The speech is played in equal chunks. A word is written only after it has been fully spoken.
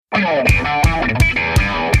Hello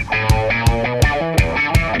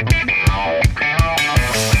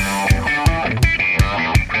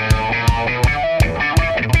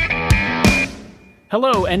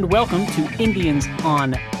and welcome to Indians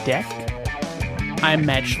on Deck. I'm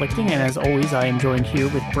Matt Schlichting, and as always, I am joined here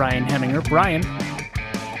with Brian Heminger. Brian,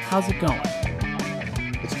 how's it going?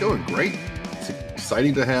 It's going great. It's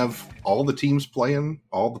exciting to have all the teams playing,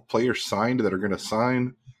 all the players signed that are going to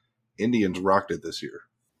sign. Indians rocked it this year.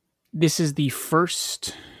 This is the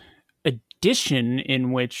first edition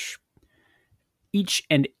in which each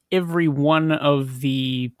and every one of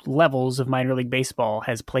the levels of minor league baseball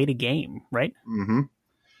has played a game, right? Mm-hmm.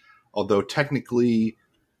 Although technically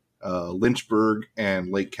Lynchburg and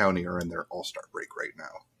Lake County are in their all-star break right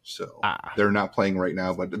now. So they're not playing right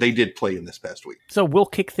now, but they did play in this past week. So we'll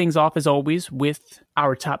kick things off as always with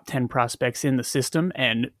our top 10 prospects in the system.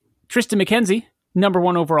 And Triston McKenzie, number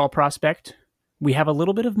 1 overall prospect. We have a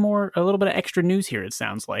little bit of extra news here, it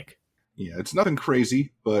sounds like. Yeah, it's nothing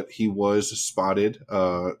crazy, but he was spotted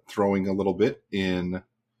throwing a little bit in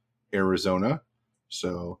Arizona.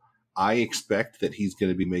 So I expect that he's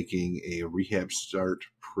going to be making a rehab start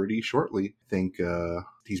pretty shortly. I think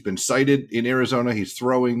he's been sighted in Arizona. He's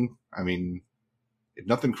throwing. I mean,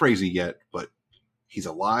 nothing crazy yet, but he's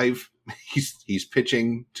alive. He's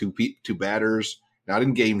pitching to batters, not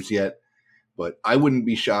in games yet, but I wouldn't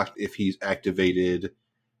be shocked if he's activated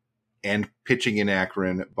and pitching in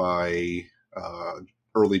Akron by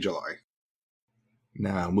early July.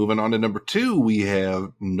 Now, moving on to number 2, we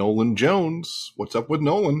have Nolan Jones. What's up with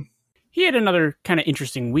Nolan? He had another kind of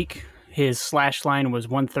interesting week. His slash line was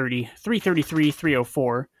 130, 333,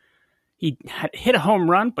 304. He had hit a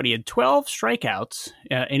home run, but he had 12 strikeouts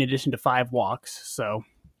in addition to 5 walks. So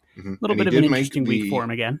a little bit of an interesting week for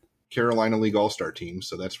him again. Carolina League All-Star team,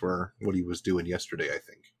 so that's what he was doing yesterday, I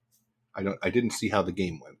think. I didn't see how the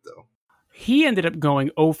game went, though. He ended up going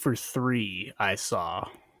 0 for 3, I saw.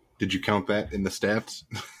 Did you count that in the stats?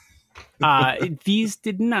 These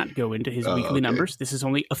did not go into his weekly numbers. This is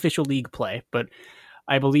only official league play, but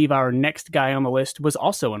I believe our next guy on the list was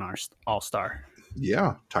also an all-star.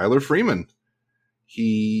 Yeah, Tyler Freeman.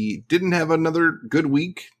 He didn't have another good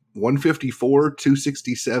week. 154,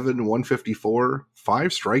 267, 154, 5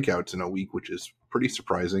 strikeouts in a week, which is pretty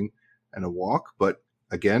surprising, and a walk. But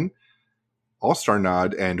again, all-star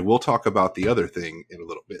nod, and we'll talk about the other thing in a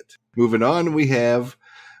little bit. Moving on, we have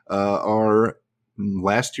our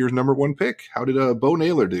last year's number 1 pick. How did Bo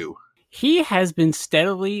Naylor do? He has been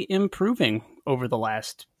steadily improving over the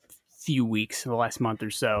last few weeks, the last month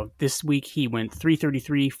or so. This week he went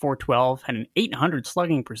 333, 412, had an 800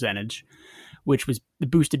 slugging percentage, which was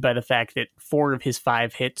boosted by the fact that 4 of his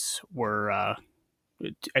 5 hits were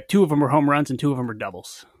 2 of them were home runs and 2 of them were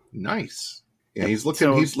doubles. Nice. Yeah, he's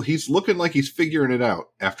looking like he's figuring it out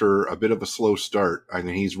after a bit of a slow start. I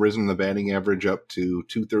mean, he's risen the batting average up to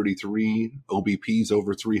 233, OBP's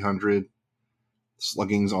over 300,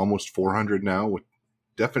 slugging's almost 400 now, with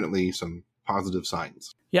definitely some positive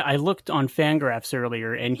signs. Yeah, I looked on Fangraphs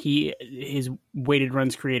earlier, and his weighted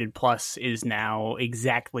runs created plus is now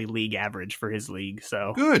exactly league average for his league.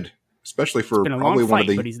 So good, especially for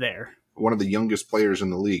probably but he's there. One of the youngest players in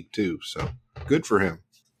the league too. So good for him.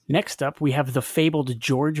 Next up, we have the fabled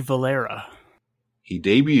George Valera. He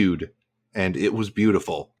debuted, and it was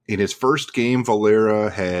beautiful. In his first game, Valera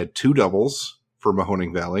had 2 doubles for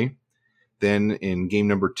Mahoning Valley. Then in game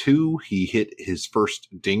number 2, he hit his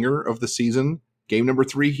first dinger of the season. Game number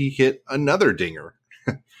 3, he hit another dinger.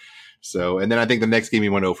 And then I think the next game he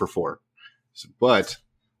went 0 for 4. But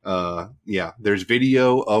there's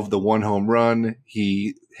video of the 1 home run.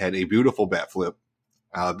 He had a beautiful bat flip.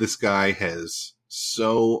 This guy has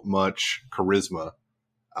so much charisma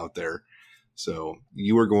out there. So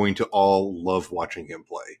you are going to all love watching him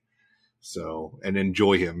play. So, and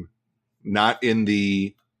enjoy him. Not in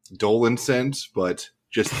the Dolan sense, but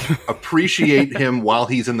just appreciate him while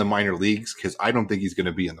he's in the minor leagues, because I don't think he's going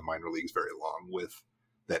to be in the minor leagues very long with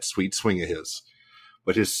that sweet swing of his.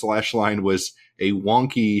 But his slash line was a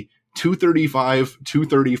wonky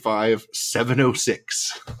 235,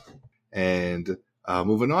 706. And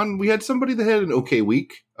moving on, we had somebody that had an okay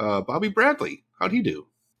week. Bobby Bradley. How'd he do?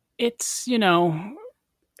 It's,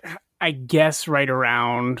 I guess right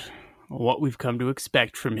around what we've come to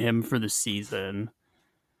expect from him for the season.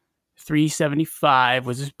 375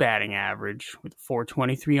 was his batting average with a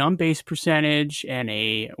 423 on base percentage and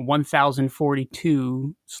a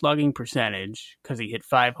 1,042 slugging percentage because he hit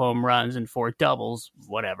 5 home runs and 4 doubles,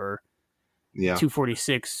 whatever. Yeah.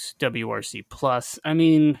 246 WRC plus. I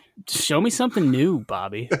mean, show me something new,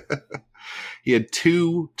 Bobby. He had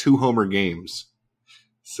two homer games.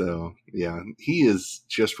 So, yeah, he is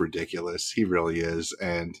just ridiculous. He really is.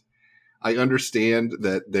 And I understand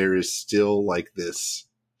that there is still like this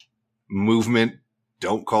movement.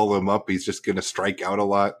 Don't call him up. He's just going to strike out a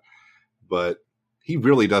lot. But he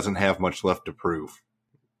really doesn't have much left to prove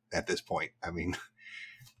at this point. I mean,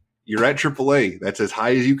 you're at AAA. That's as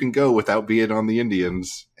high as you can go without being on the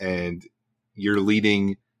Indians. And you're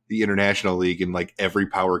leading the International League in like every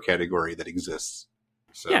power category that exists.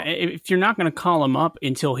 So. Yeah, if you're not going to call him up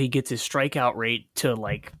until he gets his strikeout rate to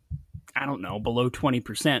like, I don't know, below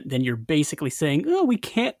 20%, then you're basically saying, oh, we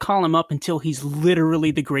can't call him up until he's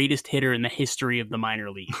literally the greatest hitter in the history of the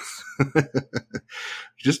minor leagues.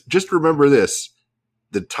 Just remember this.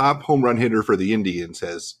 The top home run hitter for the Indians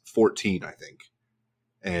has 14, I think.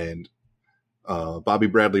 And Bobby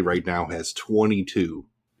Bradley right now has 22.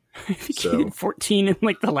 He hit 14 in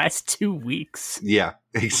like the last 2 weeks. Yeah,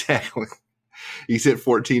 exactly. He's hit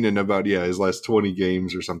 14 in about, his last 20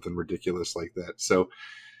 games or something ridiculous like that. So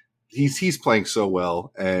he's playing so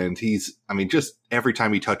well. And just every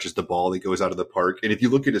time he touches the ball, he goes out of the park. And if you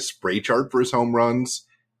look at his spray chart for his home runs,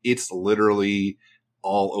 it's literally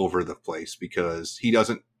all over the place because he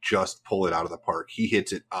doesn't just pull it out of the park. He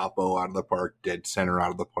hits it oppo out of the park, dead center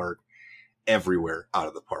out of the park, everywhere out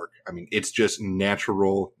of the park. I mean, it's just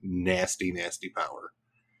natural, nasty, nasty power.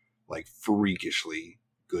 Like freakishly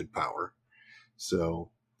good power. So,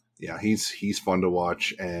 yeah, he's fun to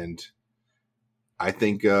watch, and I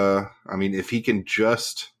think, if he can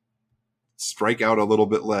just strike out a little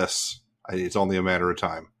bit less, it's only a matter of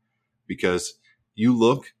time. Because you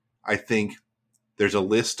look, I think there's a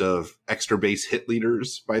list of extra base hit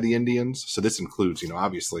leaders by the Indians. So this includes,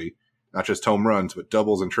 obviously, not just home runs, but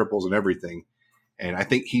doubles and triples and everything. And I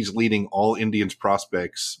think he's leading all Indians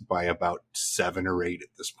prospects by about 7 or 8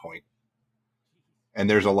 at this point. And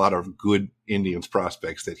there's a lot of good Indians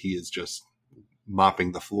prospects that he is just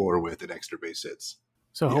mopping the floor with in extra base hits.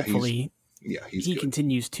 So hopefully he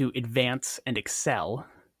continues to advance and excel.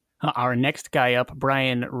 Our next guy up,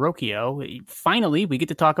 Brayan Rocchio, finally we get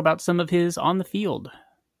to talk about some of his on-the-field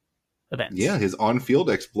events. Yeah, his on-field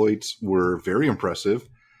exploits were very impressive.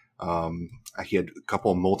 He had a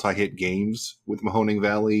couple of multi-hit games with Mahoning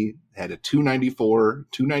Valley, had a 294,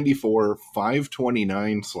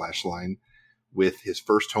 529 slash line, with his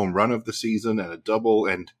first home run of the season and a double,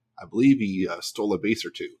 and I believe he stole a base or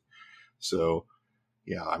two. So,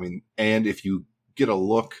 and if you get a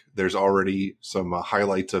look, there's already some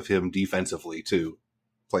highlights of him defensively, too,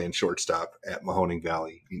 playing shortstop at Mahoning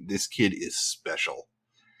Valley. I mean, this kid is special.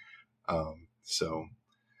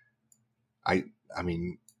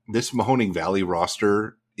 This Mahoning Valley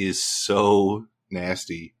roster is so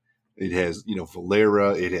nasty. It has,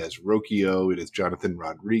 Valera, it has Rocchio, it has Jonathan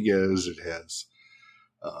Rodriguez, it has,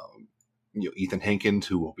 Ethan Hankins,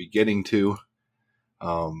 who we'll be getting to.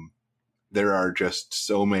 There are just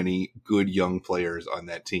so many good young players on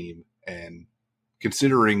that team. And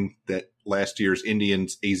considering that last year's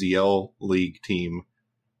Indians AZL League team,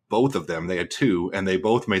 both of them, they had 2, and they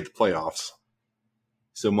both made the playoffs.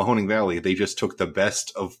 So Mahoning Valley, they just took the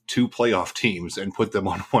best of 2 playoff teams and put them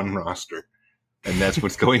on one roster. And that's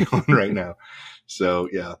what's going on right now. So,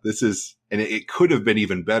 yeah, it could have been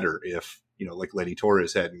even better if, like Lenny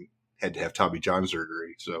Torres had to have Tommy John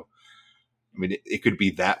surgery. So, it could be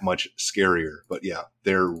that much scarier. But, yeah,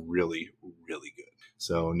 they're really, really good.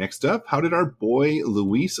 So, next up, how did our boy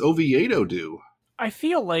Luis Oviedo do? I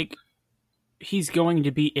feel like he's going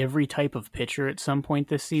to be every type of pitcher at some point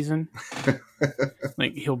this season.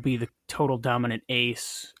 Like, he'll be the total dominant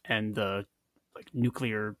ace and the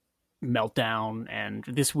nuclear meltdown. And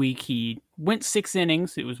this week he went 6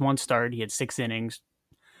 innings. It was 1 start. He had 6 innings,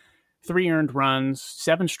 3 earned runs,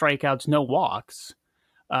 7 strikeouts, no walks.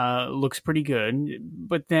 Looks pretty good.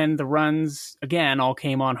 But then the runs, again, all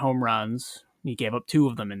came on home runs. He gave up 2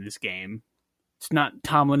 of them in this game. It's not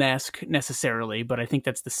Tomlin-esque necessarily, but I think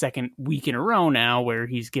that's the second week in a row now where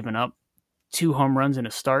he's given up 2 home runs in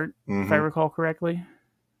a start, if I recall correctly.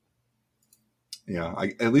 Yeah,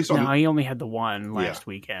 he only had the 1 last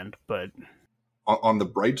weekend, but on the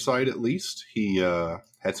bright side, at least he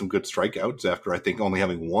had some good strikeouts after I think only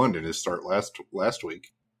having 1 in his start last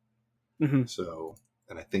week. Mm-hmm. So,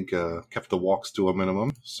 and I think kept the walks to a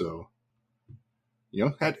minimum. So,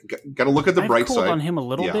 got to look at the bright side. I've cooled on him a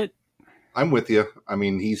little bit. I'm with you.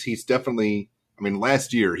 He's definitely.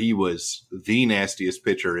 Last year he was the nastiest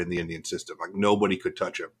pitcher in the Indian system. Like nobody could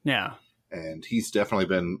touch him. Yeah, and he's definitely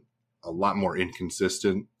been a lot more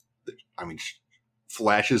inconsistent.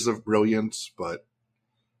 Flashes of brilliance, but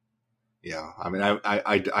yeah,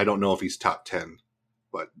 I don't know if he's top 10,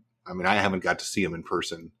 but I haven't got to see him in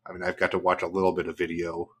person. I've got to watch a little bit of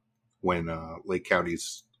video when Lake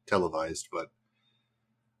County's televised. But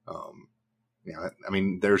yeah, I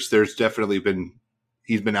mean, there's definitely been,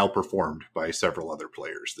 he's been outperformed by several other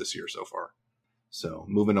players this year so far. So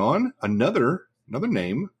moving on, another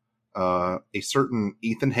name, a certain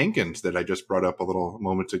Ethan Hankins that I just brought up a little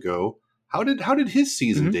moment ago. How did his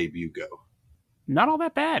season debut go? Not all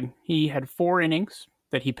that bad. He had 4 innings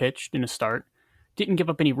that he pitched in a start. Didn't give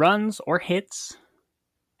up any runs or hits.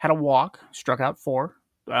 Had a walk, struck out 4.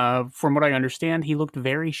 From what I understand, he looked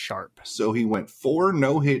very sharp. So he went 4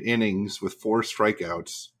 no-hit innings with 4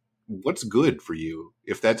 strikeouts. What's good for you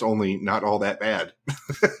if that's only not all that bad?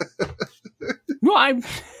 No,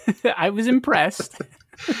 I was impressed.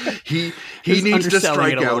 He needs to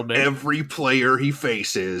strike out every player he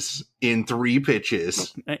faces in 3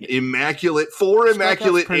 pitches. Immaculate 4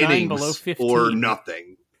 immaculate innings or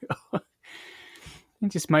nothing. You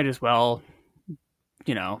just might as well,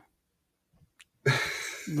 let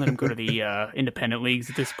him go to the independent leagues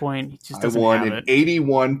at this point. He just doesn't I won have an it.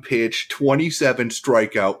 81 pitch, 27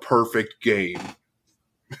 strikeout, perfect game.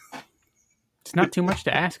 It's not too much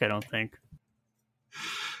to ask, I don't think.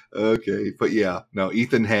 Okay, but yeah, no,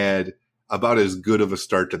 Ethan had about as good of a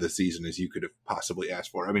start to the season as you could have possibly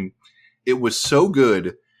asked for. I mean, it was so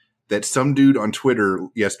good that some dude on Twitter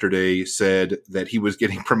yesterday said that he was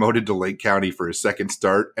getting promoted to Lake County for his second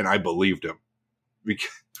start, and I believed him.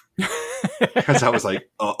 Because I was like,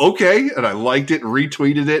 okay, and I liked it and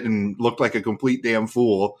retweeted it and looked like a complete damn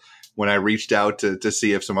fool when I reached out to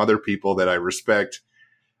see if some other people that I respect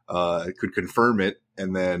could confirm it,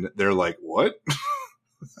 and then they're like, what?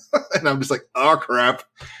 And I'm just like, oh crap.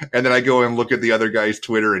 And then I go and look at the other guy's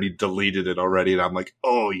Twitter and he deleted it already. And I'm like,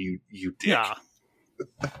 oh, you dick. Yeah.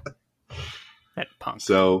 That punk.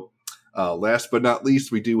 So last but not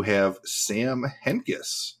least, we do have Sam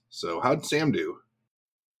Hentges. So how'd Sam do?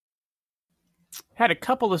 Had a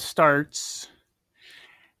couple of starts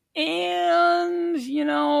and,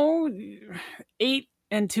 8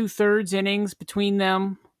 2/3 innings between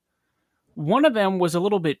them. One of them was a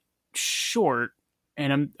little bit short.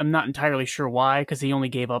 And I'm not entirely sure why, because he only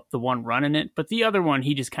gave up the 1 run in it. But the other one,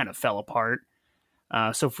 he just kind of fell apart.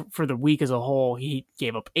 So for the week as a whole, he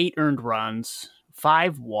gave up 8 earned runs,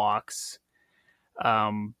 5 walks, 2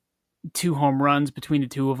 home runs between the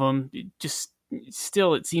 2 of them.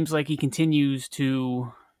 It seems like he continues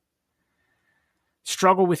to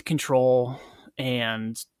struggle with control,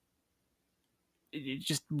 and it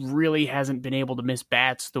just really hasn't been able to miss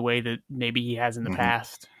bats the way that maybe he has in the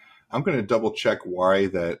past. I'm going to double check why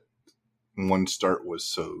that 1 start was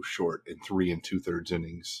so short in 3 2/3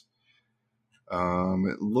 innings.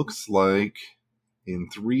 It looks like in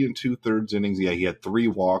 3 2/3 innings, he had 3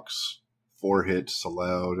 walks, 4 hits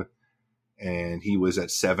allowed, and he was at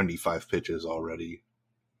 75 pitches already.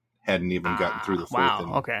 Hadn't even gotten through the 4th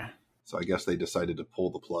inning. Okay. So I guess they decided to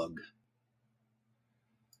pull the plug.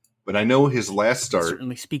 But I know his last start... It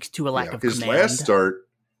certainly speaks to a lack of his command. last start,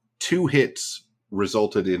 2 hits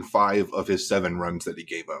resulted in 5 of his 7 runs that he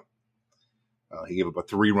gave up. He gave up a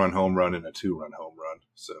 3-run home run and a 2-run home run.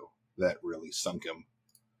 So that really sunk him.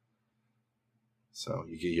 So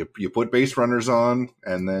you put base runners on,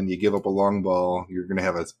 and then you give up a long ball, you're going to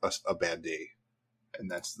have a bad day.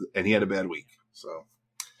 And he had a bad week. So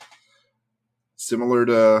similar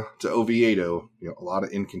to Oviedo, a lot of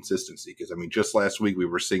inconsistency. Because, just last week we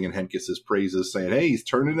were singing Hentges' praises, saying, hey, he's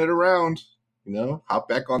turning it around. Hop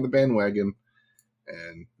back on the bandwagon.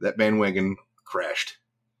 And that bandwagon crashed.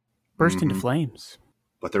 Burst into flames.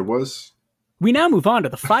 But there was... We now move on to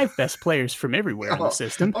the 5 best players from everywhere in the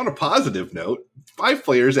system. On a positive note, 5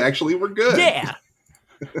 players actually were good. Yeah!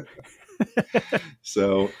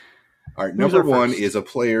 So, all right, number 1 is a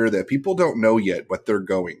player that people don't know yet, but they're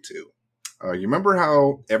going to. You remember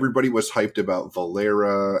how everybody was hyped about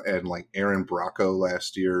Valera and Aaron Bracco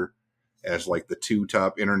last year as the 2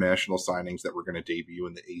 top international signings that were going to debut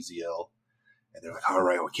in the AZL? And they're like, all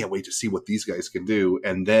right, we can't wait to see what these guys can do.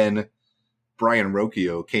 And then Brian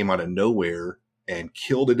Rocchio came out of nowhere and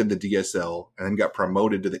killed it in the DSL and then got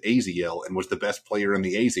promoted to the AZL and was the best player in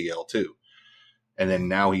the AZL too. And then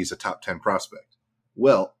now he's a top 10 prospect.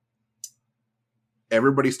 Well,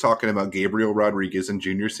 everybody's talking about Gabriel Rodriguez and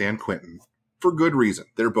Junior San Quentin for good reason.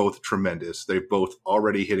 They're both tremendous. They're both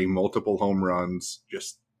already hitting multiple home runs,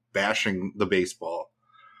 just bashing the baseball.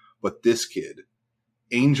 But this kid,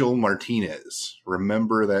 Angel Martinez,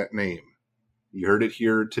 remember that name. You heard it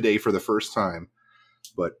here today for the first time.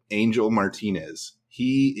 But Angel Martinez,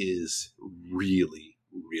 he is really,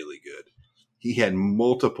 really good. He had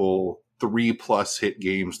multiple 3+ hit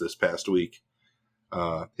games this past week.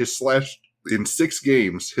 His slash in 6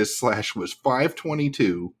 games, his slash was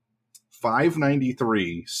 .522,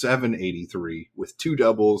 593, 783 with 2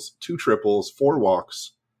 doubles, 2 triples, 4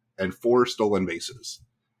 walks, and 4 stolen bases.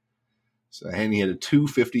 So, and he had a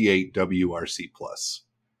 258 WRC plus.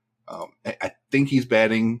 I think he's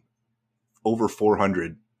batting over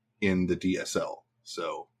 400 in the DSL.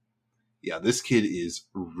 So, yeah, this kid is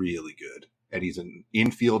really good. And he's an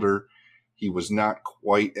infielder. He was not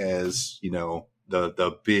quite as,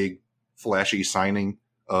 the big flashy signing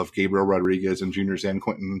of Gabriel Rodriguez and Junior San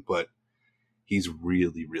Quentin, but he's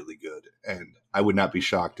really, really good. And I would not be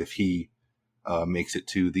shocked if he makes it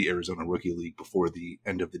to the Arizona Rookie League before the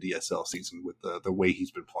end of the DSL season with the way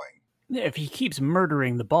he's been playing. Yeah, if he keeps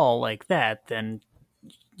murdering the ball like that, then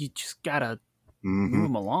you just got to move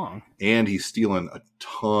him along. And he's stealing a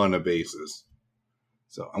ton of bases.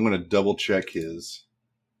 So I'm going to double check his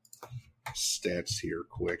stats here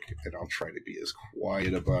quick, and I'll try to be as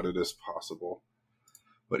quiet about it as possible.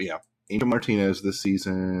 But yeah, Angel Martinez this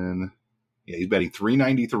season, he's batting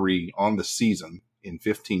 .393 on the season in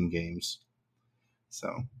 15 games.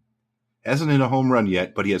 So hasn't hit a home run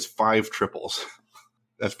yet, but he has 5 triples.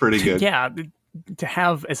 That's pretty good. Yeah, to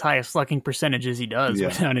have as high a slugging percentage as he does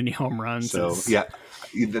without any home runs. So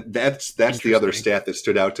that's the other stat that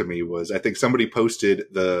stood out to me was I think somebody posted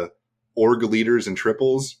the org leaders in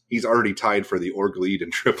triples. He's already tied for the org lead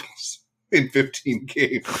in triples in 15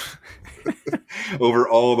 games over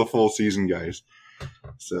all the full season guys.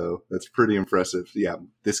 So that's pretty impressive. Yeah,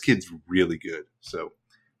 this kid's really good. So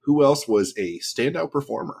who else was a standout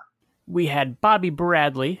performer? We had Bobby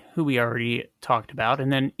Bradley, who we already talked about,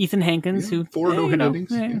 and then Ethan Hankins, who 4 no-hit innings.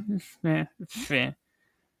 This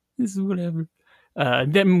is whatever.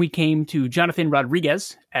 Then we came to Jonathan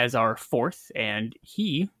Rodriguez as our 4th, and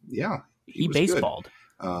he baseballed.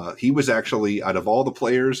 He was actually, out of all the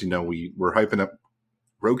players, we were hyping up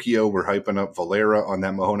Rocchio, we're hyping up Valera on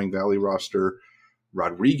that Mahoning Valley roster.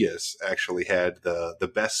 Rodriguez actually had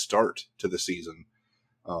the best start to the season.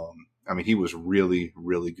 He was really,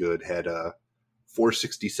 really good. Had a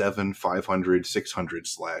 467, 500, 600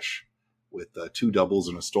 slash with 2 doubles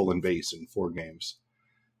and a stolen base in 4 games.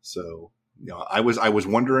 So, I was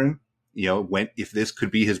wondering, if this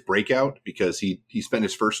could be his breakout, because he spent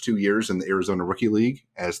his first 2 years in the Arizona Rookie League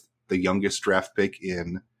as the youngest draft pick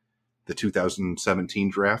in the 2017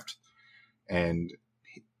 draft. And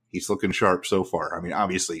he's looking sharp so far.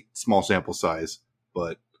 Obviously small sample size,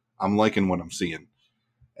 but I'm liking what I'm seeing.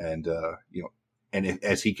 And,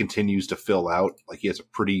 as he continues to fill out, he has a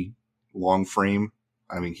pretty long frame.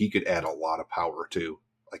 He could add a lot of power too.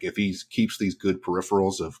 If he keeps these good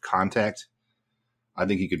peripherals of contact, I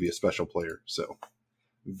think he could be a special player. So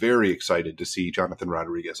very excited to see Jonathan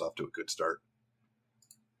Rodriguez off to a good start.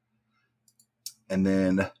 And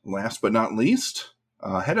then last but not least,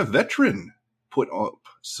 had a veteran put up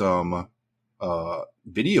some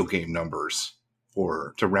video game numbers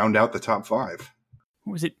to round out the top 5.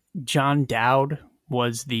 Was it John Dowd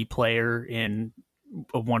was the player in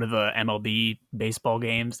one of the MLB baseball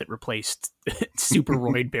games that replaced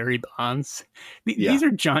Superroid Barry Bonds? These are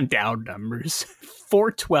John Dowd numbers.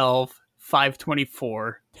 412,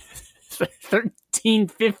 524,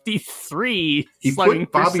 1353. He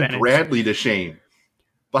put Bobby Bradley to shame.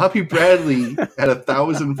 Bobby Bradley had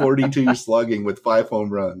 1,042 slugging with 5 home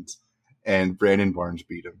runs, and Brandon Barnes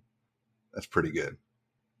beat him. That's pretty good.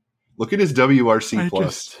 Look at his WRC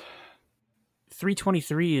plus.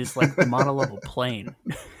 323 is like the mono-level plane,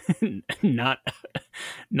 not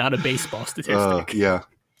a baseball statistic. Yeah.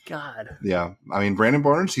 God. Yeah. Brandon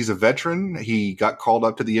Barnes, he's a veteran. He got called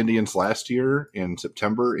up to the Indians last year in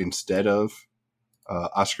September instead of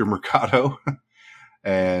Oscar Mercado.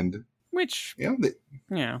 And which, he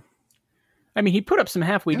put up some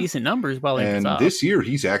halfway decent numbers while he was up. And this year,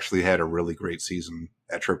 he's actually had a really great season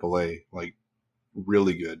at AAA,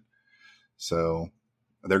 really good. So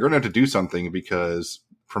they're going to have to do something because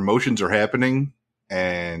promotions are happening,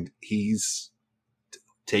 and he's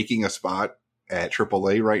taking a spot at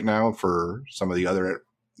AAA right now for some of the other,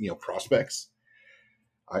 prospects.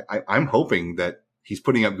 I'm hoping that he's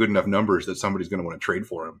putting up good enough numbers that somebody's going to want to trade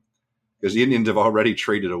for him, because the Indians have already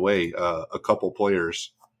traded away a couple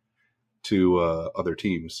players to other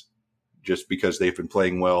teams just because they've been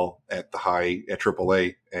playing well at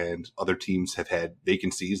AAA, and other teams have had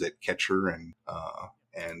vacancies at catcher and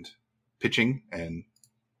pitching. And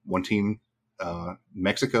one team,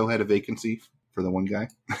 Mexico, had a vacancy for the one guy,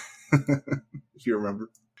 if you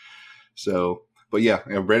remember. So, but yeah,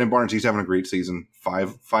 Brandon Barnes, he's having a great season.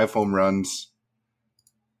 5 home runs.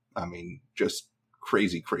 Just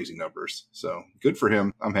crazy numbers. So good for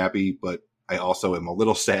him. I'm happy, but I also am a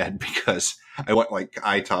little sad because I want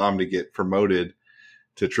Tom to get promoted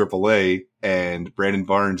to AAA, and Brandon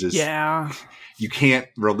Barnes is you can't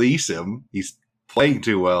release him. He's playing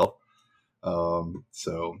too well.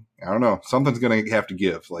 So I don't know. Something's going to have to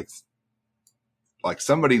give. Like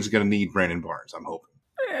somebody's going to need Brandon Barnes. I'm hoping.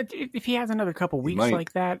 If he has another couple weeks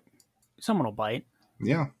like that, someone will bite.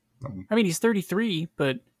 Yeah. I mean, he's 33,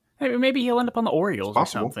 but maybe he'll end up on the Orioles or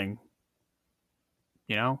something.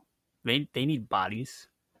 You know, they need bodies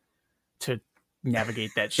to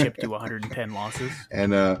navigate that ship to 110 losses.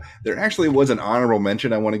 And there actually was an honorable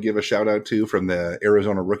mention I want to give a shout out to from the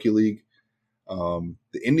Arizona Rookie League.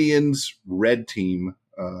 The Indians red team,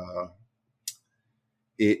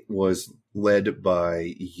 it was led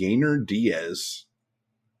by Yainer Diaz.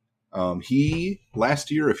 He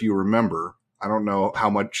last year, if you remember, I don't know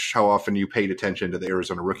how often you paid attention to the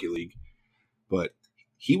Arizona Rookie League, but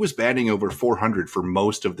he was batting over 400 for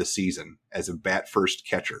most of the season as a bat first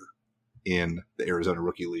catcher in the Arizona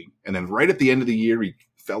Rookie League. And then right at the end of the year, he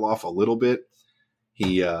fell off a little bit.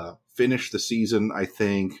 He finished the season, I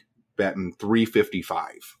think, batting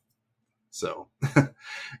 355. So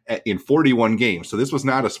in 41 games. So this was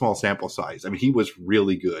not a small sample size. I mean, he was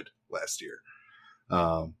really good last year.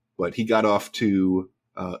 But he got off to,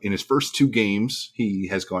 in his first 2 games, he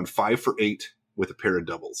has gone 5 for 8 with a pair of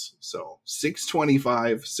doubles. So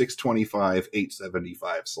 625, 625,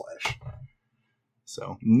 875 slash.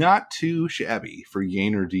 So not too shabby for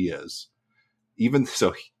Yainer Diaz. Even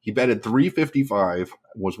so, he batted 355,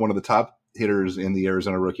 was one of the top hitters in the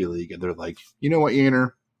Arizona Rookie League. And they're like, you know what,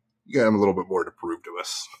 Yainer? You got him a little bit more to prove to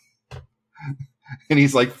us. And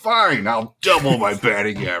he's like, fine, I'll double my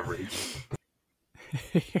batting average.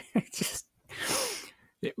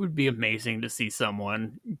 It would be amazing to see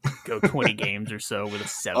someone go 20 games or so with a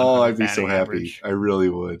 7. Oh, I'd be so happy. Average. I really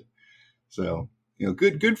would. So, you know,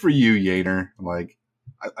 good for you, Yainer. Like,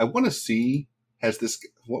 I want to see,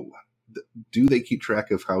 do they keep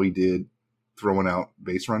track of how he did throwing out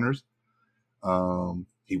base runners?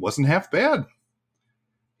 He wasn't half bad.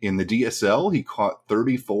 In the DSL, he caught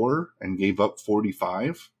 34 and gave up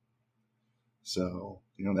 45. So,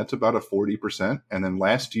 you know, that's about a 40%. And then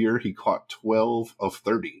last year he caught 12 of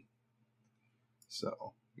 30.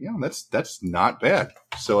 So, yeah, that's not bad.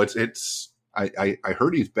 So I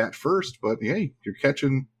heard he's bat first, but hey, you're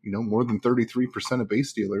catching, you know, more than 33% of base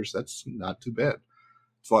stealers. That's not too bad.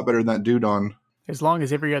 It's a lot better than that dude on. As long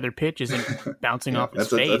as every other pitch isn't bouncing off his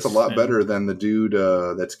face. That's a lot better than the dude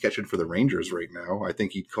that's catching for the Rangers right now. I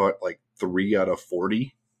think he caught like 3 out of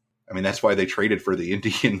 40. I mean, that's why they traded for the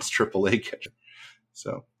Indians AAA catcher.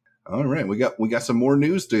 So, all right, we got some more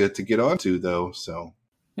news to get onto though. So,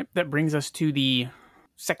 yep, that brings us to the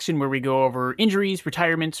section where we go over injuries,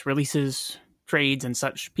 retirements, releases, trades, and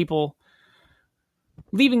such. People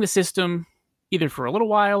leaving the system either for a little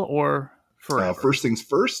while or forever. First things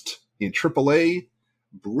first, in AAA,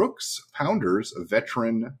 Brooks Pounders, a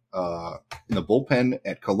veteran in the bullpen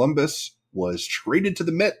at Columbus, was traded to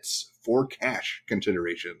the Mets for cash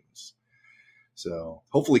considerations. So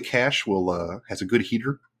hopefully Cash will has a good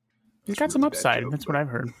heater. He's got some upside. That's what I've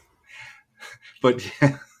heard. But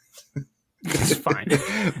it's fine.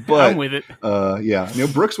 But I'm with it. Yeah, you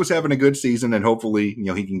know, Brooks was having a good season, and hopefully, you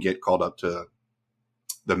know, he can get called up to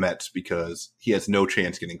the Mets because he has no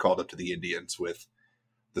chance getting called up to the Indians with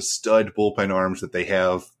the stud bullpen arms that they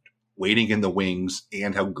have waiting in the wings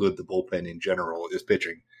and how good the bullpen in general is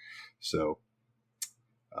pitching. So,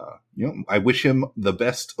 you know, I wish him the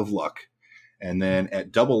best of luck. And then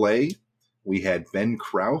at AA, we had Ben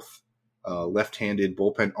Krauth, left-handed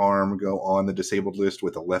bullpen arm, go on the disabled list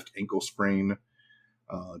with a left ankle sprain.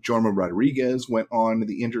 Jorma Rodriguez went on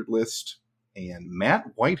the injured list. And Matt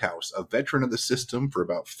Whitehouse, a veteran of the system for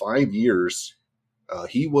about 5 years,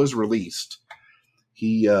 he was released.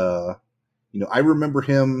 He, you know, I remember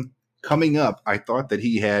him coming up. I thought that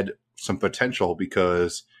he had some potential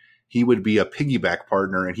because he would be a piggyback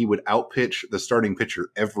partner and he would outpitch the starting pitcher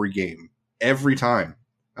every game, every time.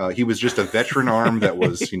 He was just a veteran arm that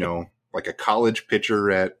was, you know, like a college pitcher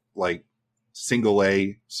at like single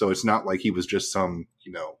A. So it's not like he was just some,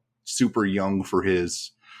 you know, super young for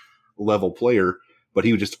his level player, but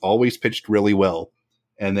he just always pitched really well.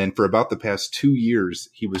 And then for about the past 2 years,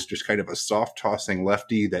 he was just kind of a soft tossing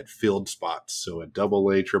lefty that filled spots. So at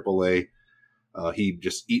AA, AAA, he'd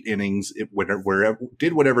just eat innings, wherever,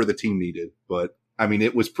 did whatever the team needed. But I mean,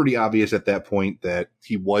 it was pretty obvious at that point that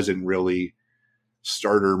he wasn't really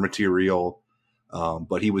starter material,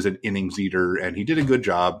 but he was an innings eater and he did a good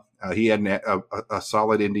job. He had a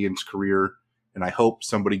solid Indians career, and I hope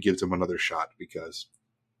somebody gives him another shot because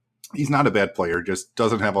he's not a bad player, just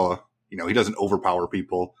doesn't have he doesn't overpower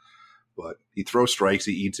people, but he throws strikes,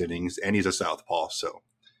 he eats innings, and he's a southpaw. So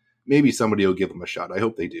maybe somebody will give him a shot. I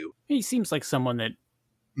hope they do. He seems like someone that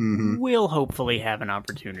will hopefully have an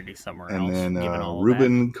opportunity somewhere and else. And then given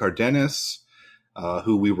Ruben Cardenas,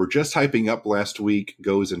 who we were just hyping up last week,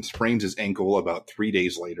 goes and sprains his ankle about 3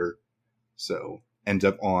 days later. So ends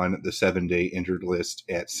up on the 7-day injured list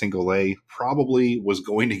at single A. Probably was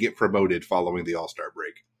going to get promoted following the All-Star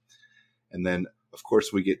break. And then, of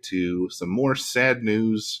course, we get to some more sad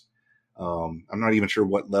news. I'm not even sure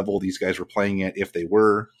what level these guys were playing at, if they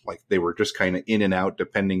were. Like, they were just kind of in and out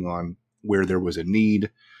depending on where there was a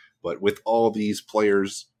need. But with all these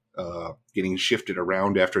players getting shifted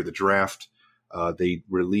around after the draft, they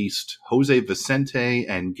released Jose Vicente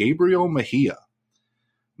and Gabriel Mejia.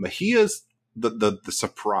 Mejia's the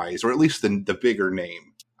surprise, or at least the bigger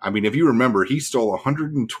name. I mean, if you remember, he stole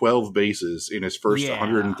 112 bases in his first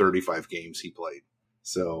 135 games he played.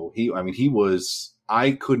 So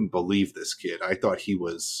I couldn't believe this kid. I thought he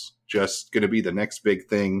was just going to be the next big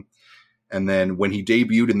thing. And then when he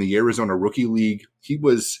debuted in the Arizona Rookie League, he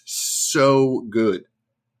was so good.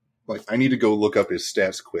 Like, I need to go look up his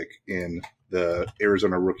stats quick in the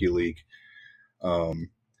Arizona Rookie League.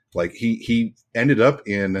 Like, he ended up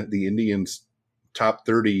in the Indians' top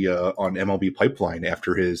 30 on MLB Pipeline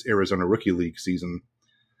after his Arizona Rookie League season.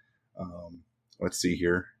 Let's see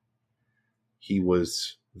here. He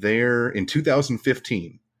was there in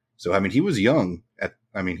 2015. So, I mean, he was young.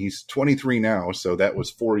 He's 23 now, so that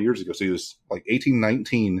was 4 years ago. So he was like 18,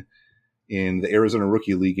 19 in the Arizona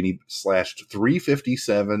Rookie League, and he slashed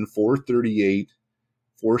 357, 438,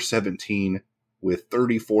 417 with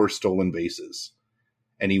 34 stolen bases.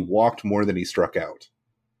 And he walked more than he struck out.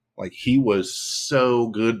 Like, he was so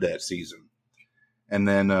good that season. And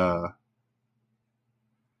then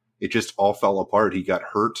it just all fell apart. He got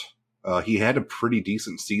hurt. He had a pretty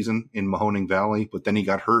decent season in Mahoning Valley, but then he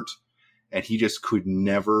got hurt, and he just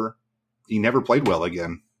never played well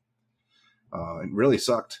again. It really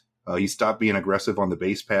sucked. He stopped being aggressive on the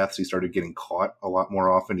base paths. He started getting caught a lot more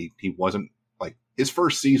often. He wasn't, like, his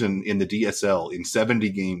first season in the DSL, in 70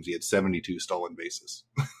 games, he had 72 stolen bases.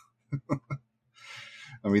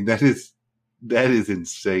 I mean, that is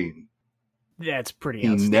insane. That's pretty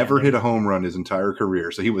He never hit a home run his entire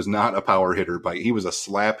career, so he was not a power hitter. He was a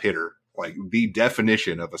slap hitter, like the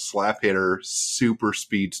definition of a slap hitter, super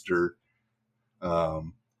speedster.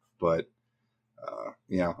 And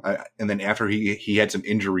then after he had some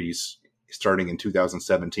injuries starting in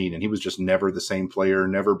 2017, and he was just never the same player,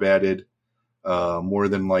 never batted more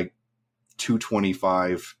than like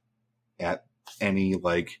 225 at any,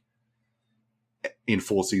 like, in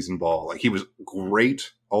full season ball. Like, he was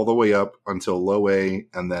great all the way up until low A,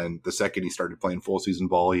 and then the second he started playing full season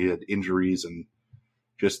ball, he had injuries, and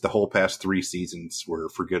just the whole past 3 seasons were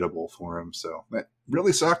forgettable for him. So that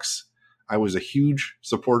really sucks. I was a huge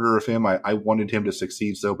supporter of him. I wanted him to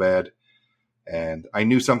succeed so bad, and I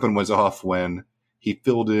knew something was off when he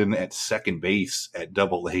filled in at second base at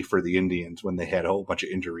AA for the Indians when they had a whole bunch of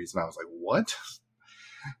injuries, and I was like, what?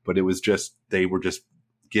 But it was just, they were just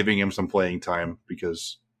giving him some playing time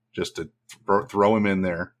because just to throw him in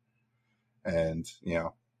there. And,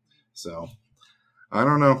 so I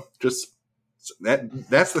don't know. Just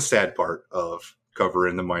that's the sad part of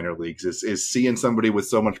covering the minor leagues is seeing somebody with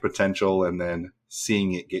so much potential and then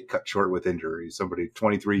seeing it get cut short with injuries. Somebody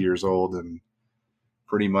 23 years old and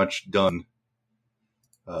pretty much done.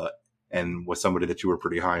 And with somebody that you were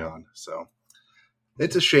pretty high on. So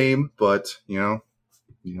it's a shame, but he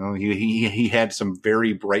had some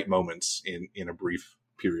very bright moments in a brief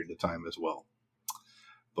period of time as well.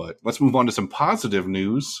 But let's move on to some positive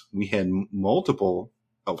news. We had multiple.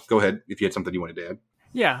 Oh, go ahead if you had something you wanted to add.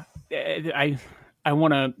 Yeah, I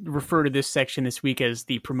want to refer to this section this week as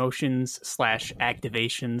the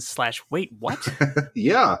promotions/activations/ wait, what?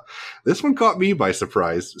 Yeah, this one caught me by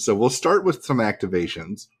surprise. So we'll start with some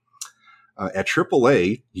activations. At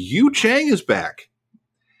AAA, Yu Chang is back.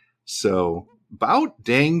 So about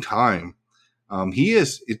dang time.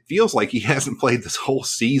 It feels like he hasn't played this whole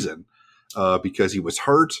season because he was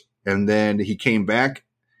hurt, and then he came back,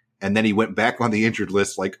 and then he went back on the injured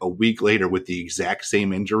list like a week later with the exact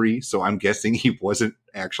same injury. So I'm guessing he wasn't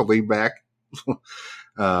actually back.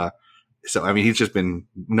 So, I mean, he's just been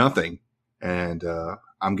nothing. And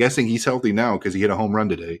I'm guessing he's healthy now because he hit a home run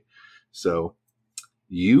today. So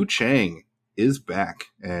Yu Chang is back,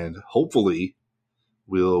 and hopefully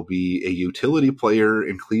will be a utility player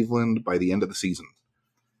in Cleveland by the end of the season,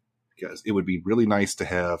 because it would be really nice to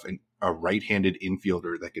have a right-handed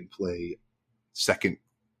infielder that can play second,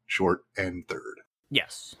 short, and third.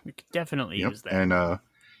 Yes, we could definitely use that. And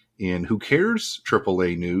in Who Cares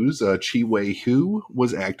AAA news, Chi Wei Hu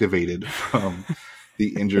was activated from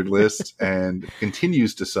the injured list and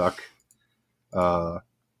continues to suck.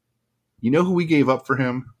 You know who we gave up for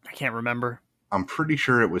him? I can't remember. I'm pretty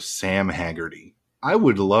sure it was Sam Haggerty. I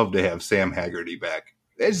would love to have Sam Haggerty back.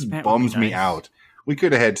 That bums me out. We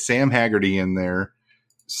could have had Sam Haggerty in there,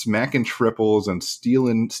 smacking triples and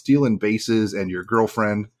stealing bases and your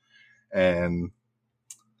girlfriend. And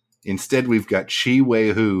instead, we've got Chi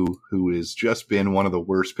Wei-Hu, who has just been one of the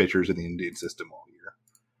worst pitchers in the Indian system all year.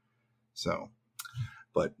 So,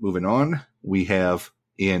 but moving on, we have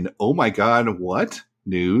in Oh My God, What?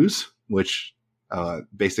 News, which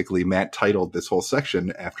basically Matt titled this whole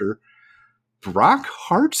section after Brock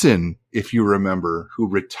Hartson, if you remember, who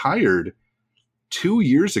retired 2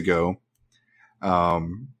 years ago.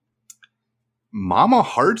 Mama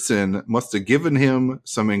Hartson must have given him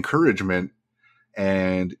some encouragement,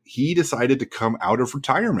 and he decided to come out of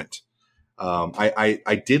retirement.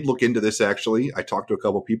 I did look into this, actually. I talked to a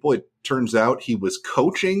couple people. It turns out he was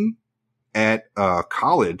coaching at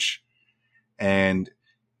college, and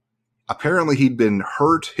apparently he'd been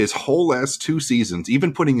hurt his whole last 2 seasons,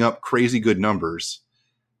 even putting up crazy good numbers.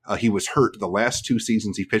 He was hurt the last 2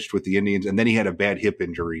 seasons he pitched with the Indians, and then he had a bad hip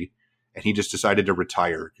injury, and he just decided to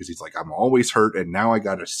retire because he's like, I'm always hurt, and now I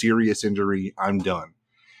got a serious injury. I'm done.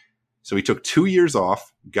 So he took 2 years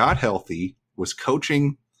off, got healthy, was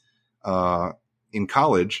coaching in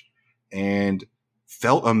college, and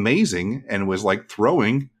felt amazing and was like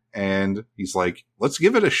throwing. And he's like, let's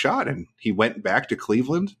give it a shot. And he went back to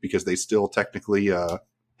Cleveland because they still technically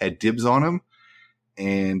had dibs on him.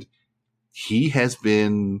 And he has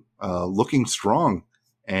been looking strong.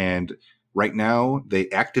 And right now they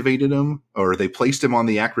activated him, or they placed him on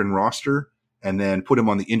the Akron roster and then put him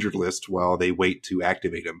on the injured list while they wait to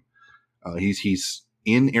activate him. He's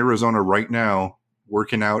in Arizona right now,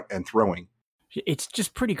 working out and throwing. It's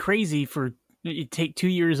just pretty crazy for you take 2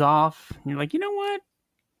 years off. And you're like, you know what?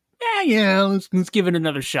 Yeah, let's give it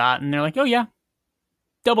another shot. And they're like, oh yeah,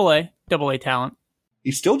 double A talent.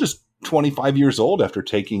 He's still just 25 years old after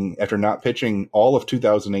not pitching all of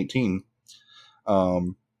 2018,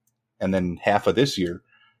 and then half of this year.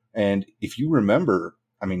 And if you remember,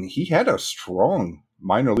 I mean, he had a strong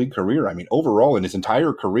minor league career. I mean, overall in his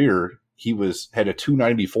entire career, he had a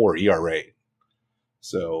 2.94 ERA.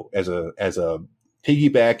 So as a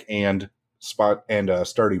piggyback and spot and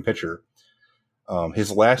starting pitcher.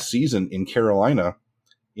 His last season in Carolina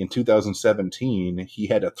in 2017, he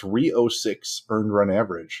had a 3.06 earned run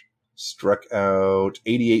average, struck out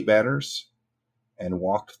 88 batters, and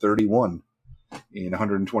walked 31 in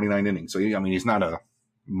 129 innings. So, I mean, he's not a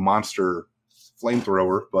monster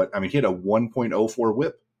flamethrower, but, I mean, he had a 1.04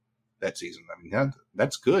 whip that season. I mean,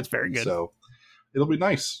 that's good. It's very good. So it'll be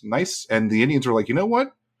nice. Nice. And the Indians are like, you know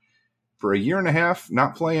what? For a year and a half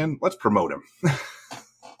not playing, let's promote him.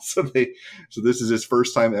 So this is his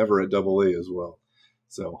first time ever at Double A as well.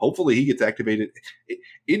 So hopefully he gets activated.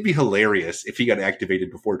 It'd be hilarious if he got activated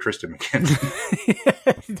before Tristan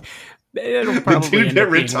McKenzie. The dude that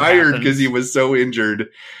retired because he was so injured.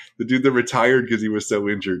 The dude that retired because he was so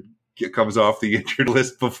injured comes off the injured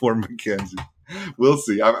list before McKenzie. We'll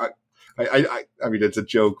see. I mean, it's a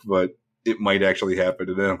joke, but it might actually happen,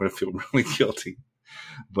 and then I'm going to feel really guilty.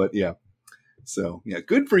 But yeah. So, yeah,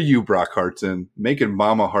 good for you, Brock Hartson, making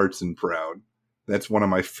Mama Hartson proud. That's one of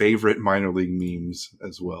my favorite minor league memes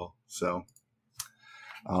as well. So,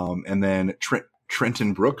 and then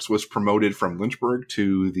Trenton Brooks was promoted from Lynchburg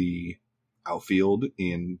to the outfield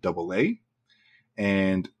in Double A.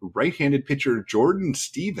 And right-handed pitcher Jordan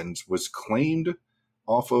Stevens was claimed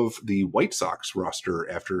off of the White Sox roster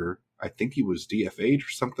after, I think he was DFA'd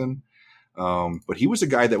or something. But he was a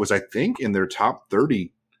guy that was, I think, in their top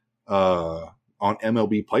 30 on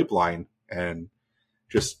MLB Pipeline, and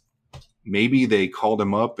just maybe they called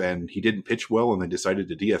him up and he didn't pitch well and they decided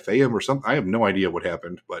to DFA him or something. I have no idea what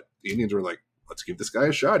happened, but the Indians were like, let's give this guy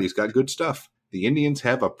a shot. He's got good stuff. The Indians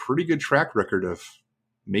have a pretty good track record of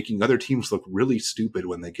making other teams look really stupid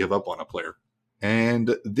when they give up on a player.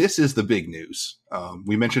 And this is the big news.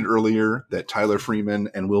 We mentioned earlier that Tyler Freeman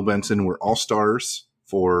and Will Benson were all-stars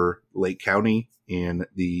for Lake County in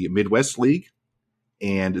the Midwest League,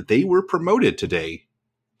 and they were promoted today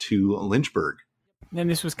to Lynchburg. And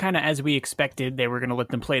this was kind of as we expected. They were going to let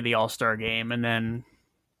them play the All-Star game and then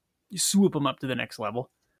swoop them up to the next level.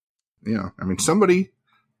 Yeah, I mean, somebody,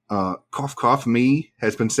 cough, cough, me,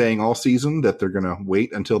 has been saying all season that they're going to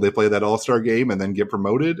wait until they play that All-Star game and then get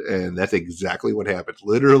promoted, and that's exactly what happened.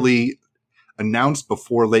 Literally announced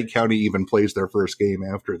before Lake County even plays their first game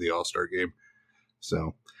after the All-Star game.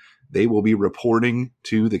 So they will be reporting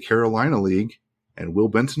to the Carolina League, and Will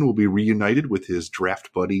Benson will be reunited with his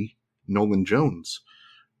draft buddy, Nolan Jones.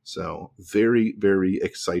 So very, very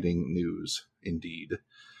exciting news indeed.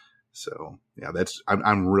 So yeah,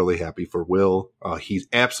 I'm really happy for Will. He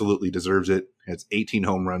absolutely deserves it. Has 18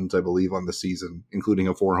 home runs, I believe, on the season, including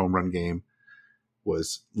a 4 home run game.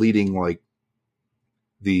 Was leading like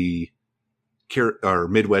the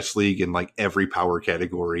Midwest League in like every power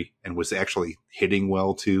category, and was actually hitting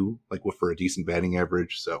well too, like for a decent batting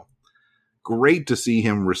average. So great to see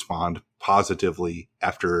him respond positively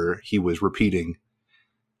after he was repeating.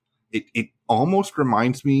 It almost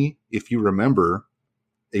reminds me, if you remember,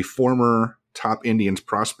 a former top Indians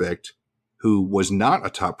prospect who was not a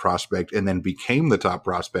top prospect and then became the top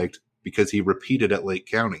prospect because he repeated at Lake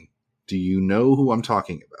County. Do you know who I'm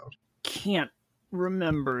talking about? Can't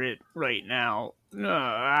remember it right now.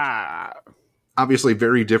 Obviously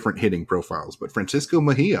very different hitting profiles, but Francisco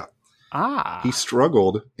Mejia. He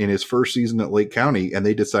struggled in his first season at Lake County, and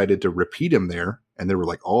they decided to repeat him there. And there were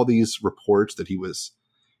like all these reports that he was,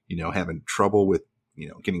 having trouble with,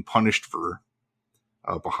 getting punished for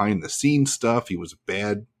behind the scenes stuff. He was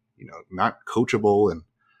bad, not coachable. And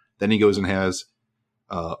then he goes and has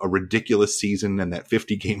a ridiculous season and that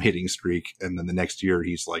 50-game hitting streak. And then the next year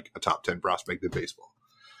he's like a top 10 prospect in baseball.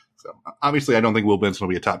 So obviously I don't think Will Benson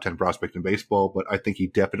will be a top 10 prospect in baseball, but I think he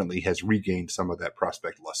definitely has regained some of that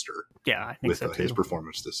prospect luster. Yeah, I think with so too. His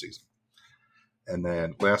performance this season. And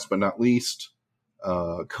then last but not least,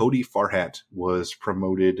 Cody Farhat was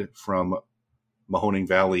promoted from Mahoning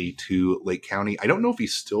Valley to Lake County. I don't know if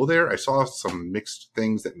he's still there. I saw some mixed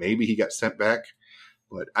things that maybe he got sent back,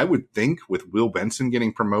 but I would think with Will Benson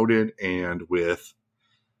getting promoted and with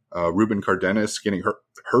Ruben Cardenas getting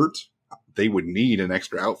hurt, they would need an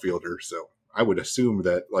extra outfielder. So I would assume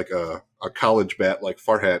that like a college bat like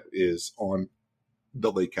Farhat is on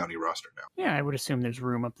the Lake County roster now. Yeah, I would assume there's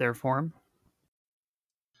room up there for him.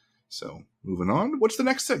 So moving on, what's the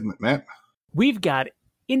next segment, Matt? We've got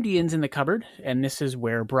Indians in the cupboard, and this is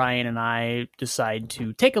where Brian and I decide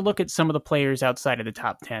to take a look at some of the players outside of the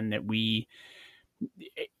top 10 that we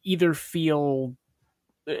either feel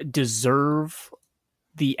deserve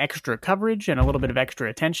the extra coverage and a little bit of extra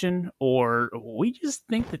attention, or we just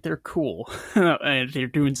think that they're cool and they're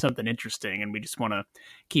doing something interesting, and we just want to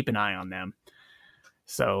keep an eye on them.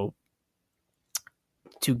 So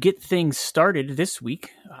to get things started this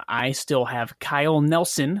week, I still have Kyle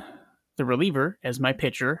Nelson, the reliever, as my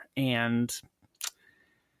pitcher, and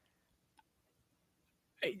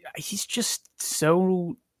he's just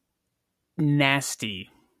so nasty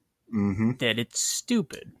that it's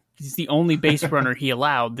stupid. He's the only base runner he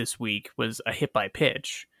allowed this week was a hit by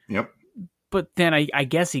pitch. Yep. But then I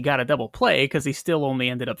guess he got a double play because he still only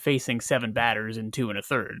ended up facing 7 batters in 2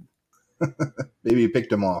 1/3. Maybe he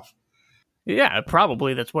picked him off. Yeah,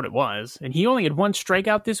 probably that's what it was. And he only had 1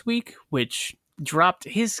 strikeout this week, which dropped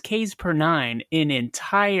his Ks per 9 in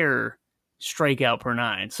entire strikeout per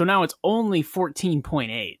 9. So now it's only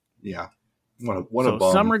 14.8. Yeah. What a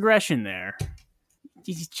bum. Some regression there.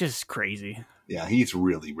 He's just crazy. Yeah, he's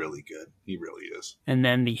really, really good. He really is. And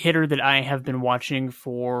then the hitter that I have been watching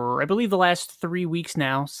for, I believe, the last 3 weeks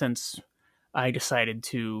now, since I decided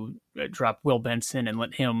to drop Will Benson and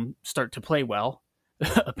let him start to play well,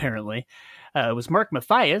 apparently, was Mark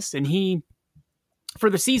Mathias. And he, for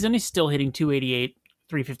the season, is still hitting 288,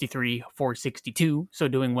 353, 462, so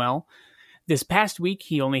doing well. This past week,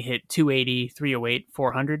 he only hit 280, 308,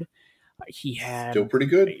 400. He had still pretty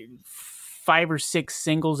good. 5 or 6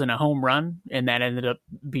 singles and a home run, and that ended up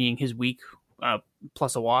being his week,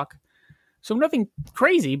 plus a walk. So nothing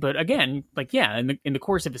crazy, but again, in the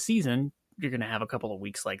course of a season, you're going to have a couple of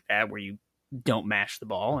weeks like that where you don't mash the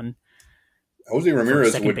ball. And Jose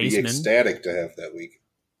Ramirez would be ecstatic to have that week.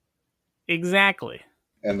 Exactly.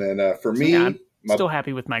 And then for me, I'm still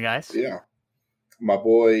happy with my guys. Yeah, my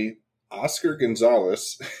boy Oscar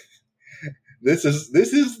Gonzalez. This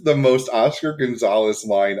is the most Oscar Gonzalez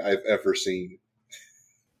line I've ever seen.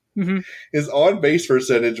 Mm-hmm. His on-base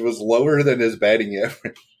percentage was lower than his batting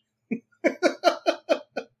average.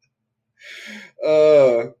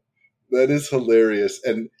 That is hilarious.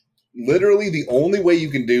 And literally the only way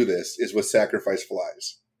you can do this is with sacrifice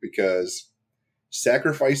flies, because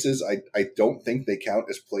sacrifices, I don't think they count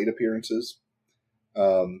as plate appearances.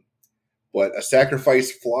 But a sacrifice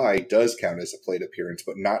fly does count as a plate appearance,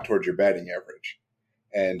 but not towards your batting average.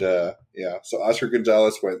 And so Oscar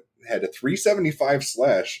Gonzalez had a 375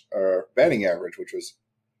 slash batting average, which was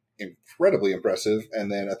incredibly impressive, and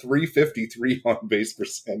then a 353 on base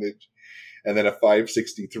percentage, and then a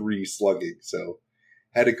 563 slugging. So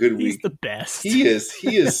had a good week. He's the best. He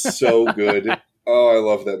is so good. Oh, I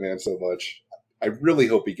love that man so much. I really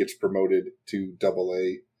hope he gets promoted to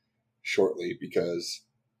Double-A shortly, because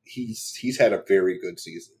he's had a very good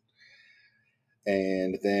season.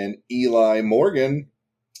 And then Eli Morgan,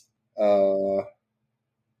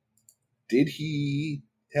 did he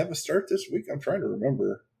have a start this week? I'm trying to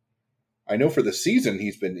remember. I know for the season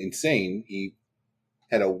he's been insane. He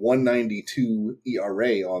had a 192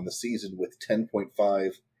 ERA on the season with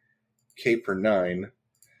 10.5 K per 9.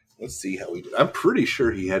 Let's see how he did. I'm pretty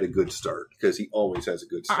sure he had a good start because he always has a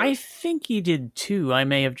good start. I think he did too. I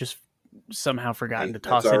may have just somehow forgotten to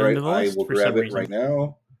toss it into the list. I will grab it right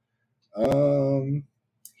now.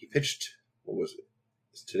 He pitched, what was it?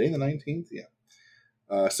 Is today the 19th?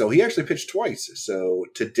 Yeah. So he actually pitched twice. So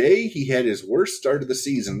today he had his worst start of the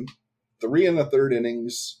season. 3 1/3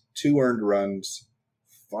 innings, 2 earned runs,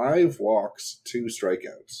 5 walks, 2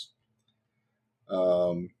 strikeouts.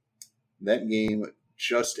 That game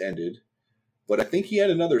just ended, but I think he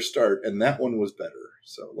had another start, and that one was better.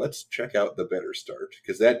 So let's check out the better start,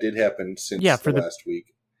 because that did happen since the last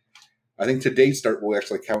week. I think today's start will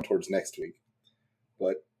actually count towards next week.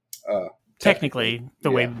 But technically,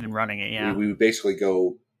 the way we've been running it, yeah. We would basically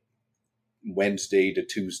go Wednesday to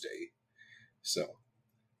Tuesday. So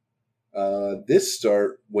this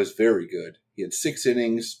start was very good. He had 6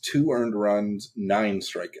 innings, 2 earned runs, 9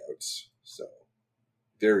 strikeouts. So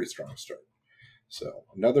very strong start. So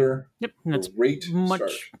another great much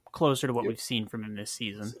start. Closer to what we've seen from him this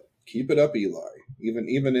season. So keep it up, Eli.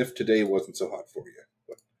 Even if today wasn't so hot for you.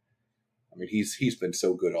 But I mean, he's been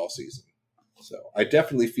so good all season. So I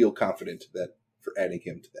definitely feel confident that for adding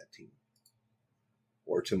him to that team,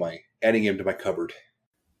 or adding him to my cupboard.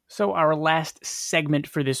 So our last segment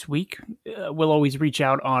for this week, we'll always reach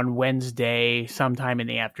out on Wednesday sometime in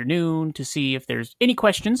the afternoon to see if there's any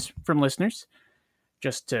questions from listeners,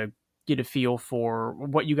 just to get a feel for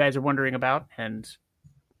what you guys are wondering about and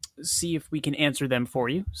see if we can answer them for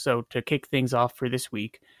you. So to kick things off for this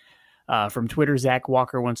week, from Twitter, Zach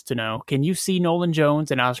Walker wants to know, can you see Nolan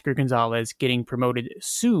Jones and Oscar Gonzalez getting promoted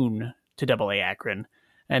soon to AA Akron?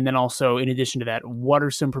 And then also, in addition to that, what are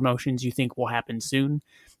some promotions you think will happen soon?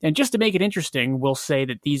 And just to make it interesting, we'll say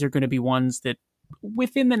that these are going to be ones that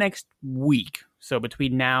within the next week. So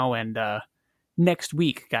between now and next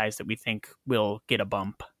week, guys, that we think will get a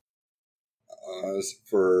bump.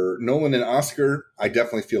 For Nolan and Oscar, I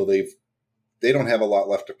definitely feel they don't have a lot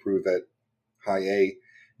left to prove at High A.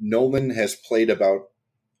 Nolan has played about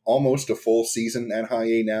almost a full season at High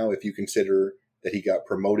A now, if you consider that he got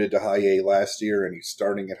promoted to High A last year and he's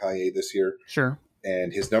starting at High A this year. Sure.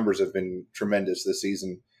 And his numbers have been tremendous this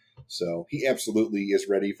season. So he absolutely is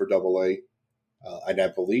ready for Double A. And I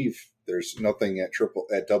believe there's nothing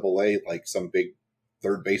at Double A like some big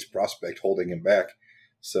third base prospect holding him back.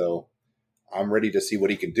 So I'm ready to see what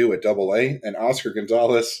he can do at Double A. And Oscar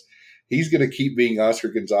Gonzalez, he's going to keep being Oscar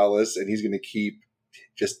Gonzalez, and he's going to keep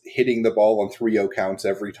just hitting the ball on 3-0 counts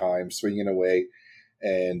every time, swinging away,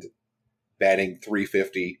 and batting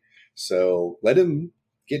 .350. So let him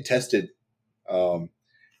get tested.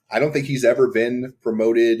 I don't think he's ever been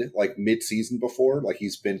promoted like mid-season before. Like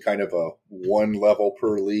he's been kind of a one level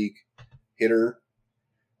per league hitter.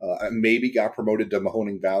 Maybe got promoted to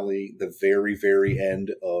Mahoning Valley the very, very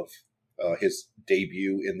end of his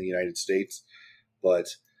debut in the United States. But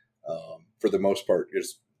for the most part,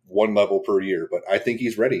 it's one level per year. But I think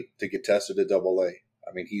he's ready to get tested at Double A.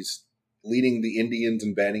 I mean, he's leading the Indians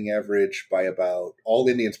in batting average by about all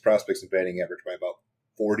Indians prospects in batting average by about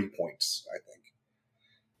 40 points, I think.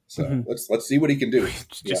 So let's see what he can do.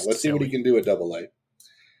 Let's see what he can do at Double A.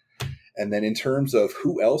 And then in terms of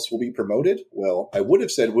who else will be promoted, well, I would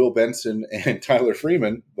have said Will Benson and Tyler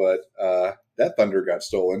Freeman, but that thunder got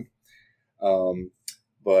stolen.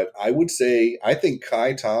 But I would say I think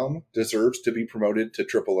Kai Tom deserves to be promoted to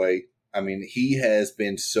AAA. I mean, he has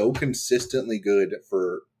been so consistently good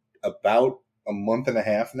for about a month and a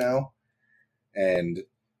half now, and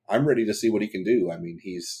I'm ready to see what he can do. I mean,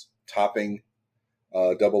 he's topping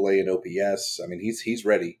Double A and OPS. I mean, he's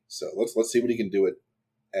ready. So let's see what he can do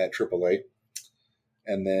at AAA.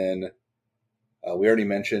 And then we already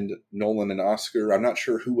mentioned Nolan and Oscar. I'm not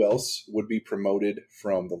sure who else would be promoted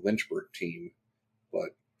from the Lynchburg team,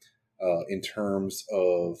 but in terms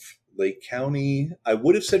of Lake County, I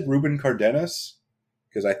would have said Ruben Cardenas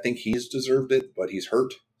because I think he's deserved it, but he's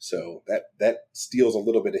hurt. So that steals a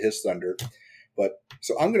little bit of his thunder. But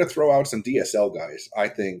so I'm going to throw out some DSL guys. I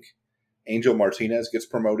think Angel Martinez gets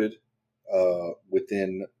promoted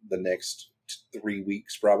within the next 3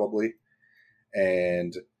 weeks probably.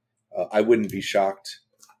 And I wouldn't be shocked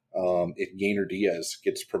if Gainer Diaz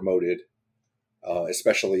gets promoted,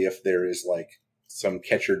 especially if there is like some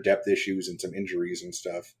catcher depth issues and some injuries and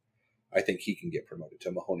stuff. I think he can get promoted to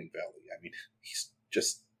Mahoning Valley. I mean, he's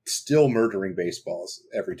just still murdering baseballs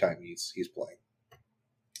every time he's playing.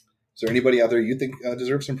 Is there anybody out there you think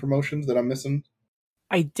deserves some promotions that I'm missing?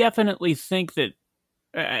 I definitely think that,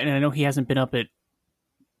 and I know he hasn't been up at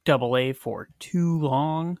AA for too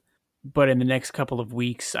long, but in the next couple of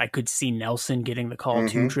weeks, I could see Nelson getting the call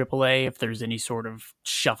to AAA if there's any sort of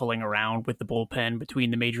shuffling around with the bullpen between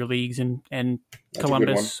the major leagues and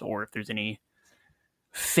Columbus, or if there's any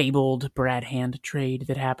fabled Brad Hand trade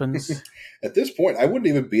that happens. At this point, I wouldn't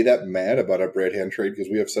even be that mad about a Brad Hand trade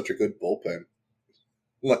because we have such a good bullpen.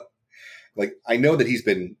 Like, I know that he's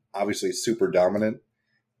been obviously super dominant,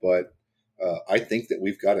 but I think that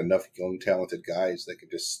we've got enough young, talented guys that could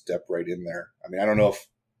just step right in there. I mean, I don't know if,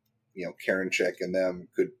 Karinchak and them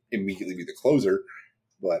could immediately be the closer,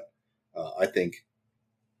 but I think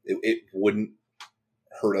it wouldn't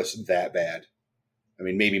hurt us that bad. I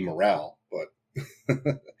mean, maybe morale, but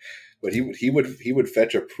but he would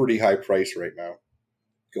fetch a pretty high price right now,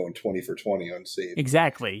 going 20 for 20 unsaved.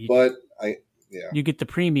 Exactly. But you get the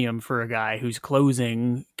premium for a guy who's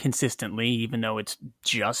closing consistently, even though it's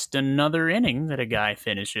just another inning that a guy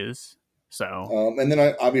finishes. So, and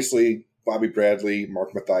then obviously Bobby Bradley,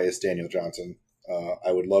 Mark Mathias, Daniel Johnson.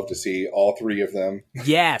 I would love to see all three of them.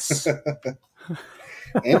 Yes.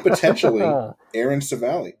 And potentially Aaron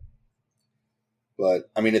Savali. But,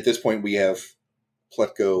 I mean, at this point, we have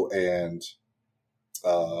Pletko and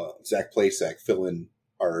Zach Plesac fill in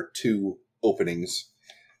our two openings.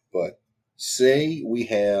 But say we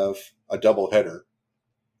have a doubleheader,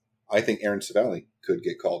 I think Aaron Savali could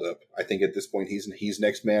get called up. I think at this point, he's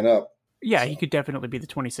next man up. Yeah, so he could definitely be the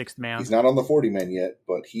 26th man. He's not on the 40-man yet,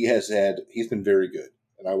 but he's been very good.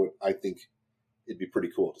 And I think it'd be pretty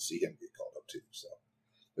cool to see him get called up too. So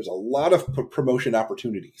there's a lot of promotion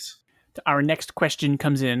opportunities. Our next question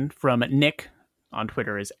comes in from Nick on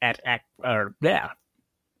Twitter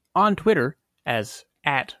on Twitter as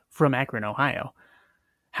 @from Akron, Ohio.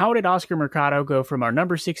 How did Oscar Mercado go from our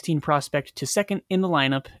number 16 prospect to second in the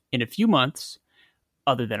lineup in a few months,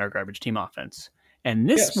 other than our garbage team offense? And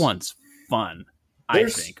this one's fun, I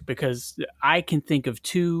think, because I can think of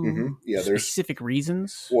two specific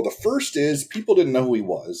reasons. Well, the first is people didn't know who he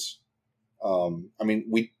was.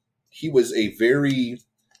 He was a very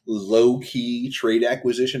low-key trade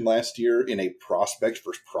acquisition last year in a prospect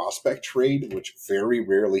versus prospect trade, which very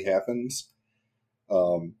rarely happens.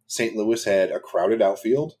 St. Louis had a crowded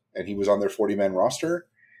outfield, and he was on their 40-man roster,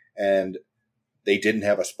 and they didn't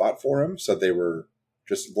have a spot for him, so they were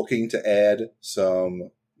just looking to add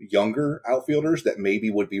some younger outfielders that maybe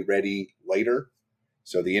would be ready later.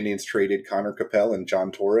 So the Indians traded Connor Capel and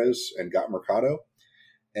John Torres and got Mercado.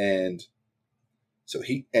 And so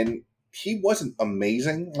he wasn't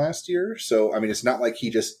amazing last year. So, I mean, it's not like he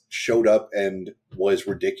just showed up and was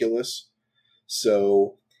ridiculous.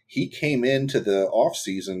 So he came into the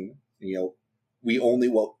offseason, we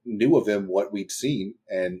only knew of him what we'd seen,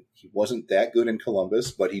 and he wasn't that good in Columbus,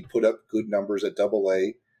 but he put up good numbers at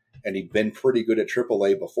AA, and he'd been pretty good at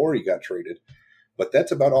AAA before he got traded. But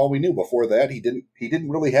that's about all we knew. Before that, he didn't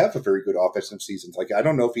really have a very good offensive season. Like, I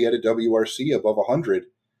don't know if he had a WRC above 100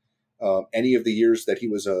 any of the years that he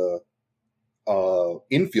was a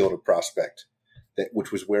infielder prospect,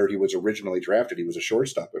 which was where he was originally drafted. He was a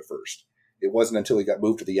shortstop at first. It wasn't until he got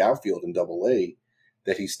moved to the outfield in AA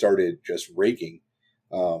that he started just raking.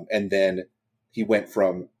 And then he went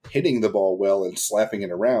from hitting the ball well and slapping it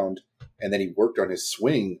around, and then he worked on his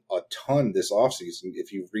swing a ton this offseason.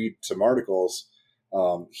 If you read some articles,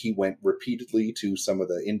 he went repeatedly to some of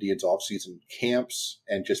the Indians offseason camps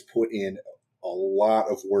and just put in a lot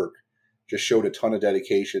of work, just showed a ton of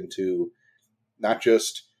dedication to not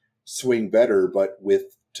just swing better, but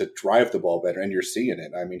to drive the ball better. And you're seeing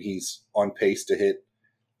it. I mean, he's on pace to hit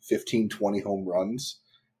 15, 20 home runs,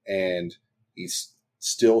 and he's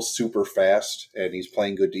still super fast, and he's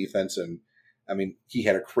playing good defense. And I mean, he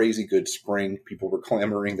had a crazy good spring. People were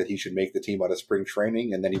clamoring that he should make the team out of spring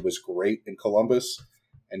training, and then he was great in Columbus,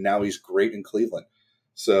 and now he's great in Cleveland.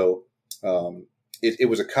 So it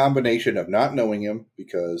was a combination of not knowing him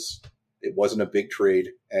because it wasn't a big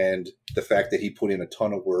trade, and the fact that he put in a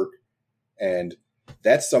ton of work. And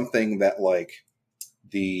that's something that, like,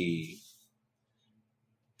 the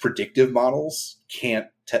predictive models can't,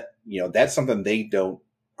 that's something they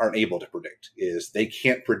aren't able to predict, is they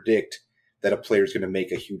can't predict that a player is going to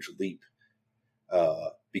make a huge leap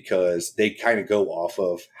because they kind of go off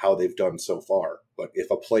of how they've done so far. But if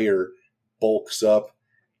a player bulks up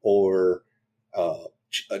or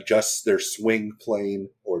adjusts their swing plane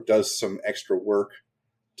or does some extra work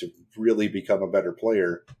to really become a better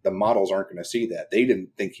player, the models aren't going to see that. They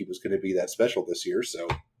didn't think he was going to be that special this year, so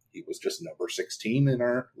he was just number 16 in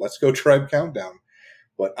our Let's Go Tribe countdown.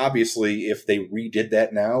 But obviously, if they redid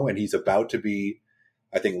that now and he's about to be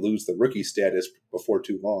I think, lose the rookie status before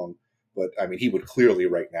too long. But I mean, he would clearly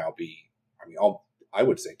right now be, I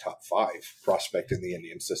would say top 5 prospect in the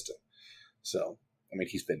Indian system. So, I mean,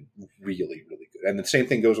 he's been really, really good. And the same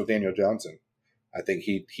thing goes with Daniel Johnson. I think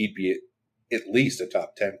he'd be at least a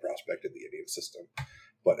top 10 prospect in the Indian system.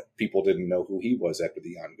 But people didn't know who he was after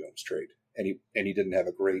the Yan Gomes trade. And he didn't have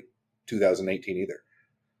a great 2018 either.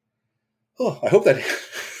 Oh, I hope that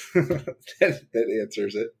that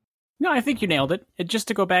answers it. No, I think you nailed it. Just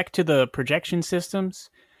to go back to the projection systems,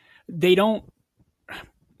 they don't,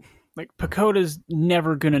 like, Pacoda's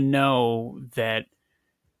never going to know that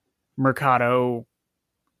Mercado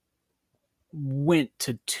went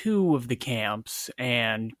to 2 of the camps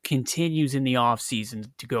and continues in the off season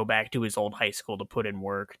to go back to his old high school to put in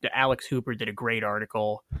work. Alex Hooper did a great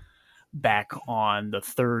article back on the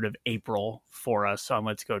 3rd of April for us on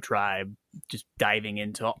Let's Go Tribe, just diving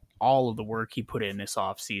into all of the work he put in this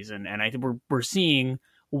off season. And I think we're seeing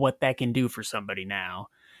what that can do for somebody now.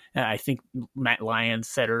 I think Matt Lyons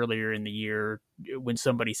said earlier in the year, when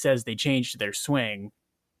somebody says they changed their swing,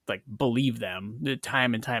 like, believe them.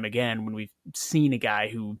 Time and time again, when we've seen a guy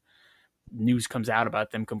who news comes out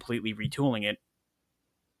about them completely retooling it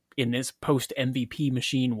in this post MVP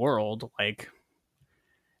machine world, like,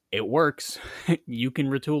 it works. You can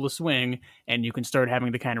retool the swing and you can start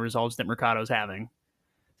having the kind of results that Mercado's having.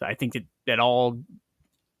 So I think that all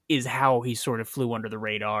is how he sort of flew under the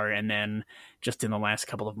radar. And then just in the last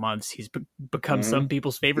couple of months, he's become some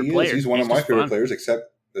people's favorite player. He's one of my favorite players,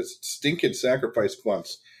 except the stinking sacrifice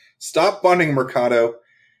bunts. Stop bunting, Mercado.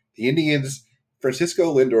 The Indians,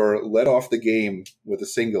 Francisco Lindor led off the game with a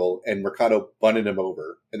single, and Mercado bunted him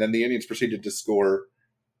over. And then the Indians proceeded to score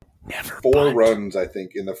 4 runs, I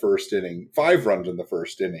think, in the first inning. 5 runs in the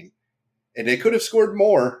first inning. And they could have scored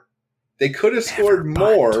more.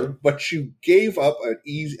 But you gave up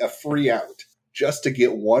a free out just to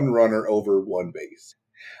get 1 runner over 1 base.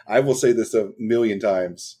 I will say this a million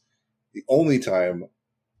times. The only time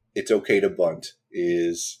it's okay to bunt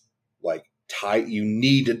is, like, you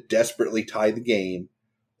need to desperately tie the game,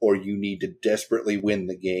 or you need to desperately win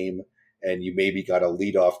the game, and you maybe got a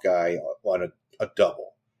leadoff guy on a double.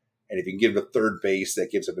 And if you can get him to third base,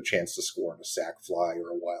 that gives him a chance to score on a sac fly or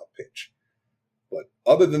a wild pitch. But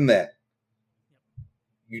other than that,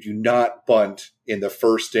 you do not bunt in the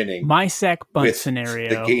first inning. My sac bunt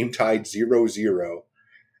scenario. The game tied 0-0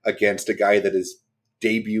 against a guy that is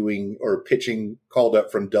debuting or pitching called up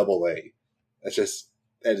from Double-A. That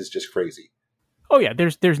is just crazy. Oh yeah,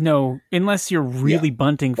 there's no, unless you're really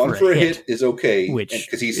bunting for a hit is okay, which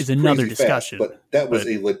he's is another discussion. Fast, but that was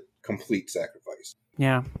a complete sacrifice.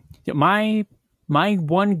 Yeah, my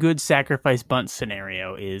one good sacrifice bunt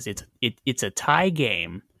scenario is it's a tie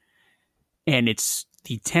game, and it's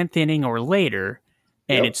the 10th inning or later,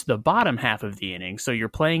 and it's the bottom half of the inning. So you're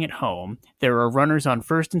playing at home. There are runners on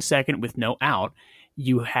first and second with no out.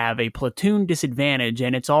 You have a platoon disadvantage,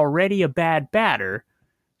 and it's already a bad batter.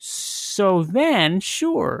 So then,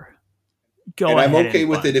 sure, go ahead. And I'm okay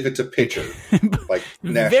with it if it's a pitcher, like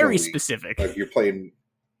National very League. Specific. Like you're playing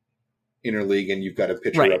interleague, and you've got a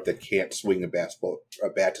pitcher up that can't swing a bat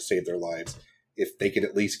to save their lives. If they can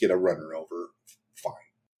at least get a runner over, fine.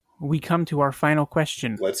 We come to our final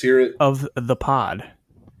question. Let's hear it. Of the pod.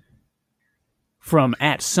 From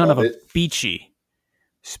 @SonOfABeachy.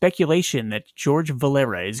 Speculation that George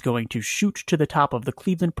Valera is going to shoot to the top of the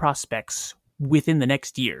Cleveland prospects within the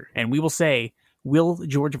next year. And we will say, will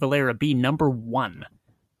George Valera be number 1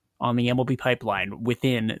 on the MLB pipeline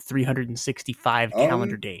within 365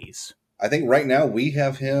 calendar days? I think right now we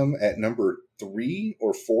have him at number 3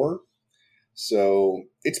 or 4. So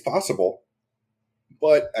it's possible.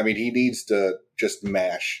 But, I mean, he needs to just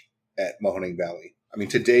mash at Mahoning Valley. I mean,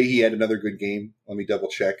 today he had another good game. Let me double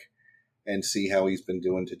check and see how he's been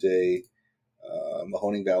doing today.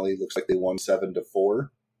 Mahoning Valley looks like they won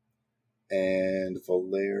 7-4. And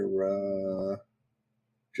Valera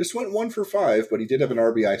just went 1 for 5, but he did have an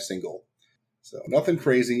RBI single. So nothing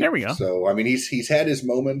crazy. There we go. So, I mean, he's had his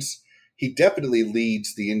moments. He definitely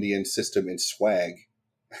leads the Indian system in swag.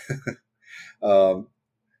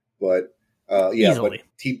 But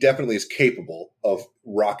he definitely is capable of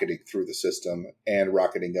rocketing through the system and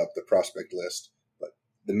rocketing up the prospect list. But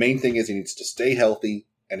the main thing is he needs to stay healthy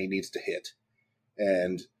and he needs to hit.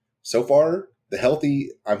 And so far, the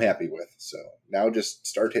healthy, I'm happy with. So now just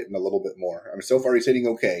start hitting a little bit more. I mean, so far he's hitting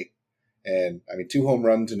okay. And, I mean, 2 home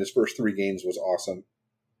runs in his first 3 games was awesome.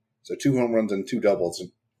 So 2 home runs and 2 doubles.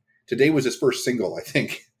 And today was his first single, I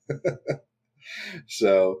think.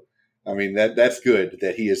 So, I mean, that's good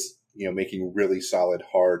that he is, making really solid,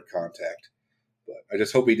 hard contact. But I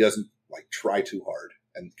just hope he doesn't, try too hard.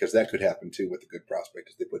 And because that could happen too with a good prospect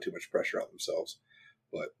if they put too much pressure on themselves.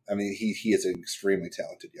 But I mean, he is an extremely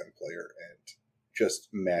talented young player and just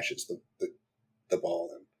mashes the ball.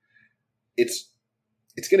 And it's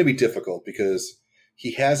going to be difficult because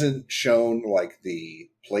he hasn't shown like the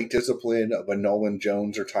plate discipline of a Nolan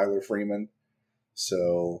Jones or Tyler Freeman.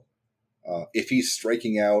 So if he's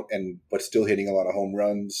striking out but still hitting a lot of home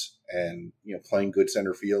runs and playing good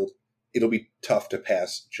center field, it'll be tough to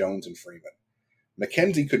pass Jones and Freeman.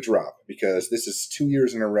 McKenzie could drop because this is 2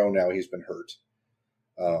 years in a row now he's been hurt.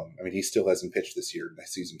 I mean, he still hasn't pitched this year. The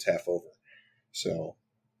season's half over. So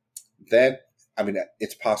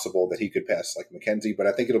it's possible that he could pass like McKenzie, but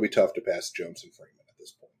I think it'll be tough to pass Jones and Freeman at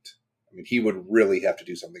this point. I mean, he would really have to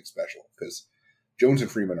do something special because Jones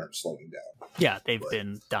and Freeman aren't slowing down. Yeah, they've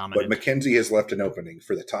been dominant. But McKenzie has left an opening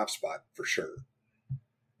for the top spot for sure.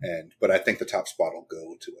 But I think the top spot will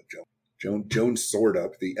go to a Jones. Jones soared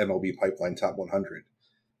up the MLB Pipeline Top 100.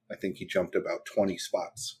 I think he jumped about 20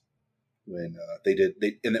 spots when they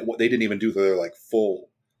didn't even do their like full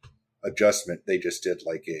adjustment. They just did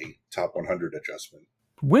like a top 100 adjustment.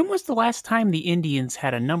 When was the last time the Indians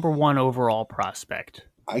had a number 1 overall prospect?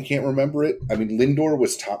 I can't remember it. I mean, Lindor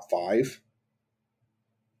was top 5.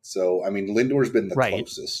 So, I mean, Lindor's been the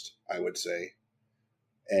closest, I would say.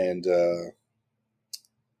 And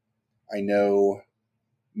I know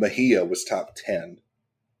Mejia was top 10.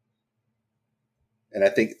 And I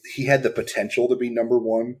think he had the potential to be number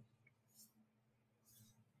 1.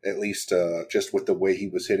 At least just with the way he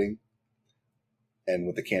was hitting and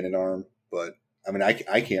with the cannon arm. But, I mean,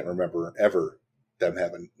 I can't remember ever them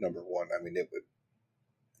having number 1. I mean,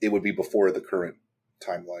 it would be before the current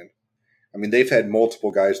timeline. I mean, they've had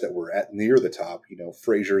multiple guys that were at near the top.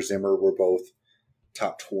 Frazier, Zimmer were both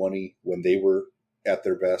top 20 when they were at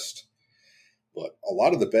their best. But a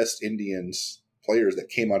lot of the best Indians players that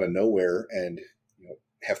came out of nowhere and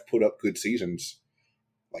have put up good seasons,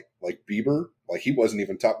 like Bieber, like he wasn't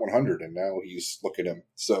even top 100, and now look at him.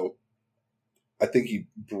 So I think he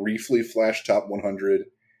briefly flashed top 100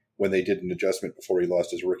 when they did an adjustment before he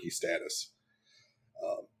lost his rookie status.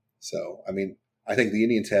 So, I mean, I think the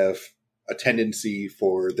Indians have a tendency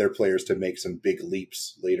for their players to make some big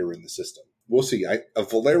leaps later in the system. We'll see.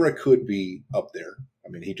 Valera could be up there. I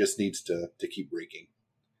mean, he just needs to keep raking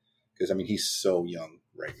because, I mean, he's so young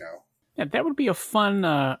right now. Yeah, that would be a fun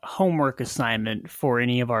homework assignment for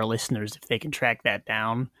any of our listeners if they can track that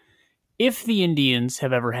down. If the Indians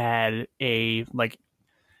have ever had and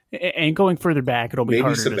going further back, it'll be maybe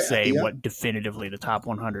harder Sabathia to say what definitively the top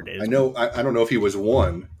 100 is. I know. I don't know if he was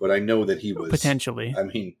 1, but I know that he was potentially. I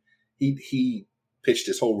mean, he pitched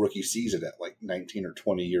his whole rookie season at like 19 or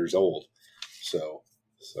 20 years old. So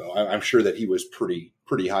I'm sure that he was pretty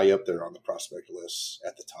high up there on the prospect list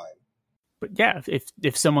at the time. But yeah,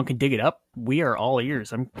 if someone can dig it up, we are all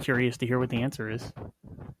ears. I'm curious to hear what the answer is.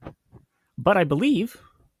 But I believe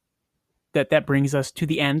that brings us to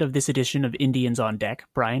the end of this edition of Indians on Deck.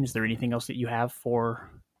 Brian, is there anything else that you have for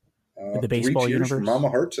the baseball 3 cheers universe? for Mama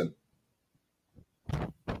Hartson.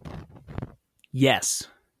 Yes.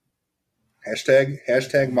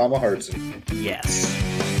 Hashtag Mama Hartson. Yes.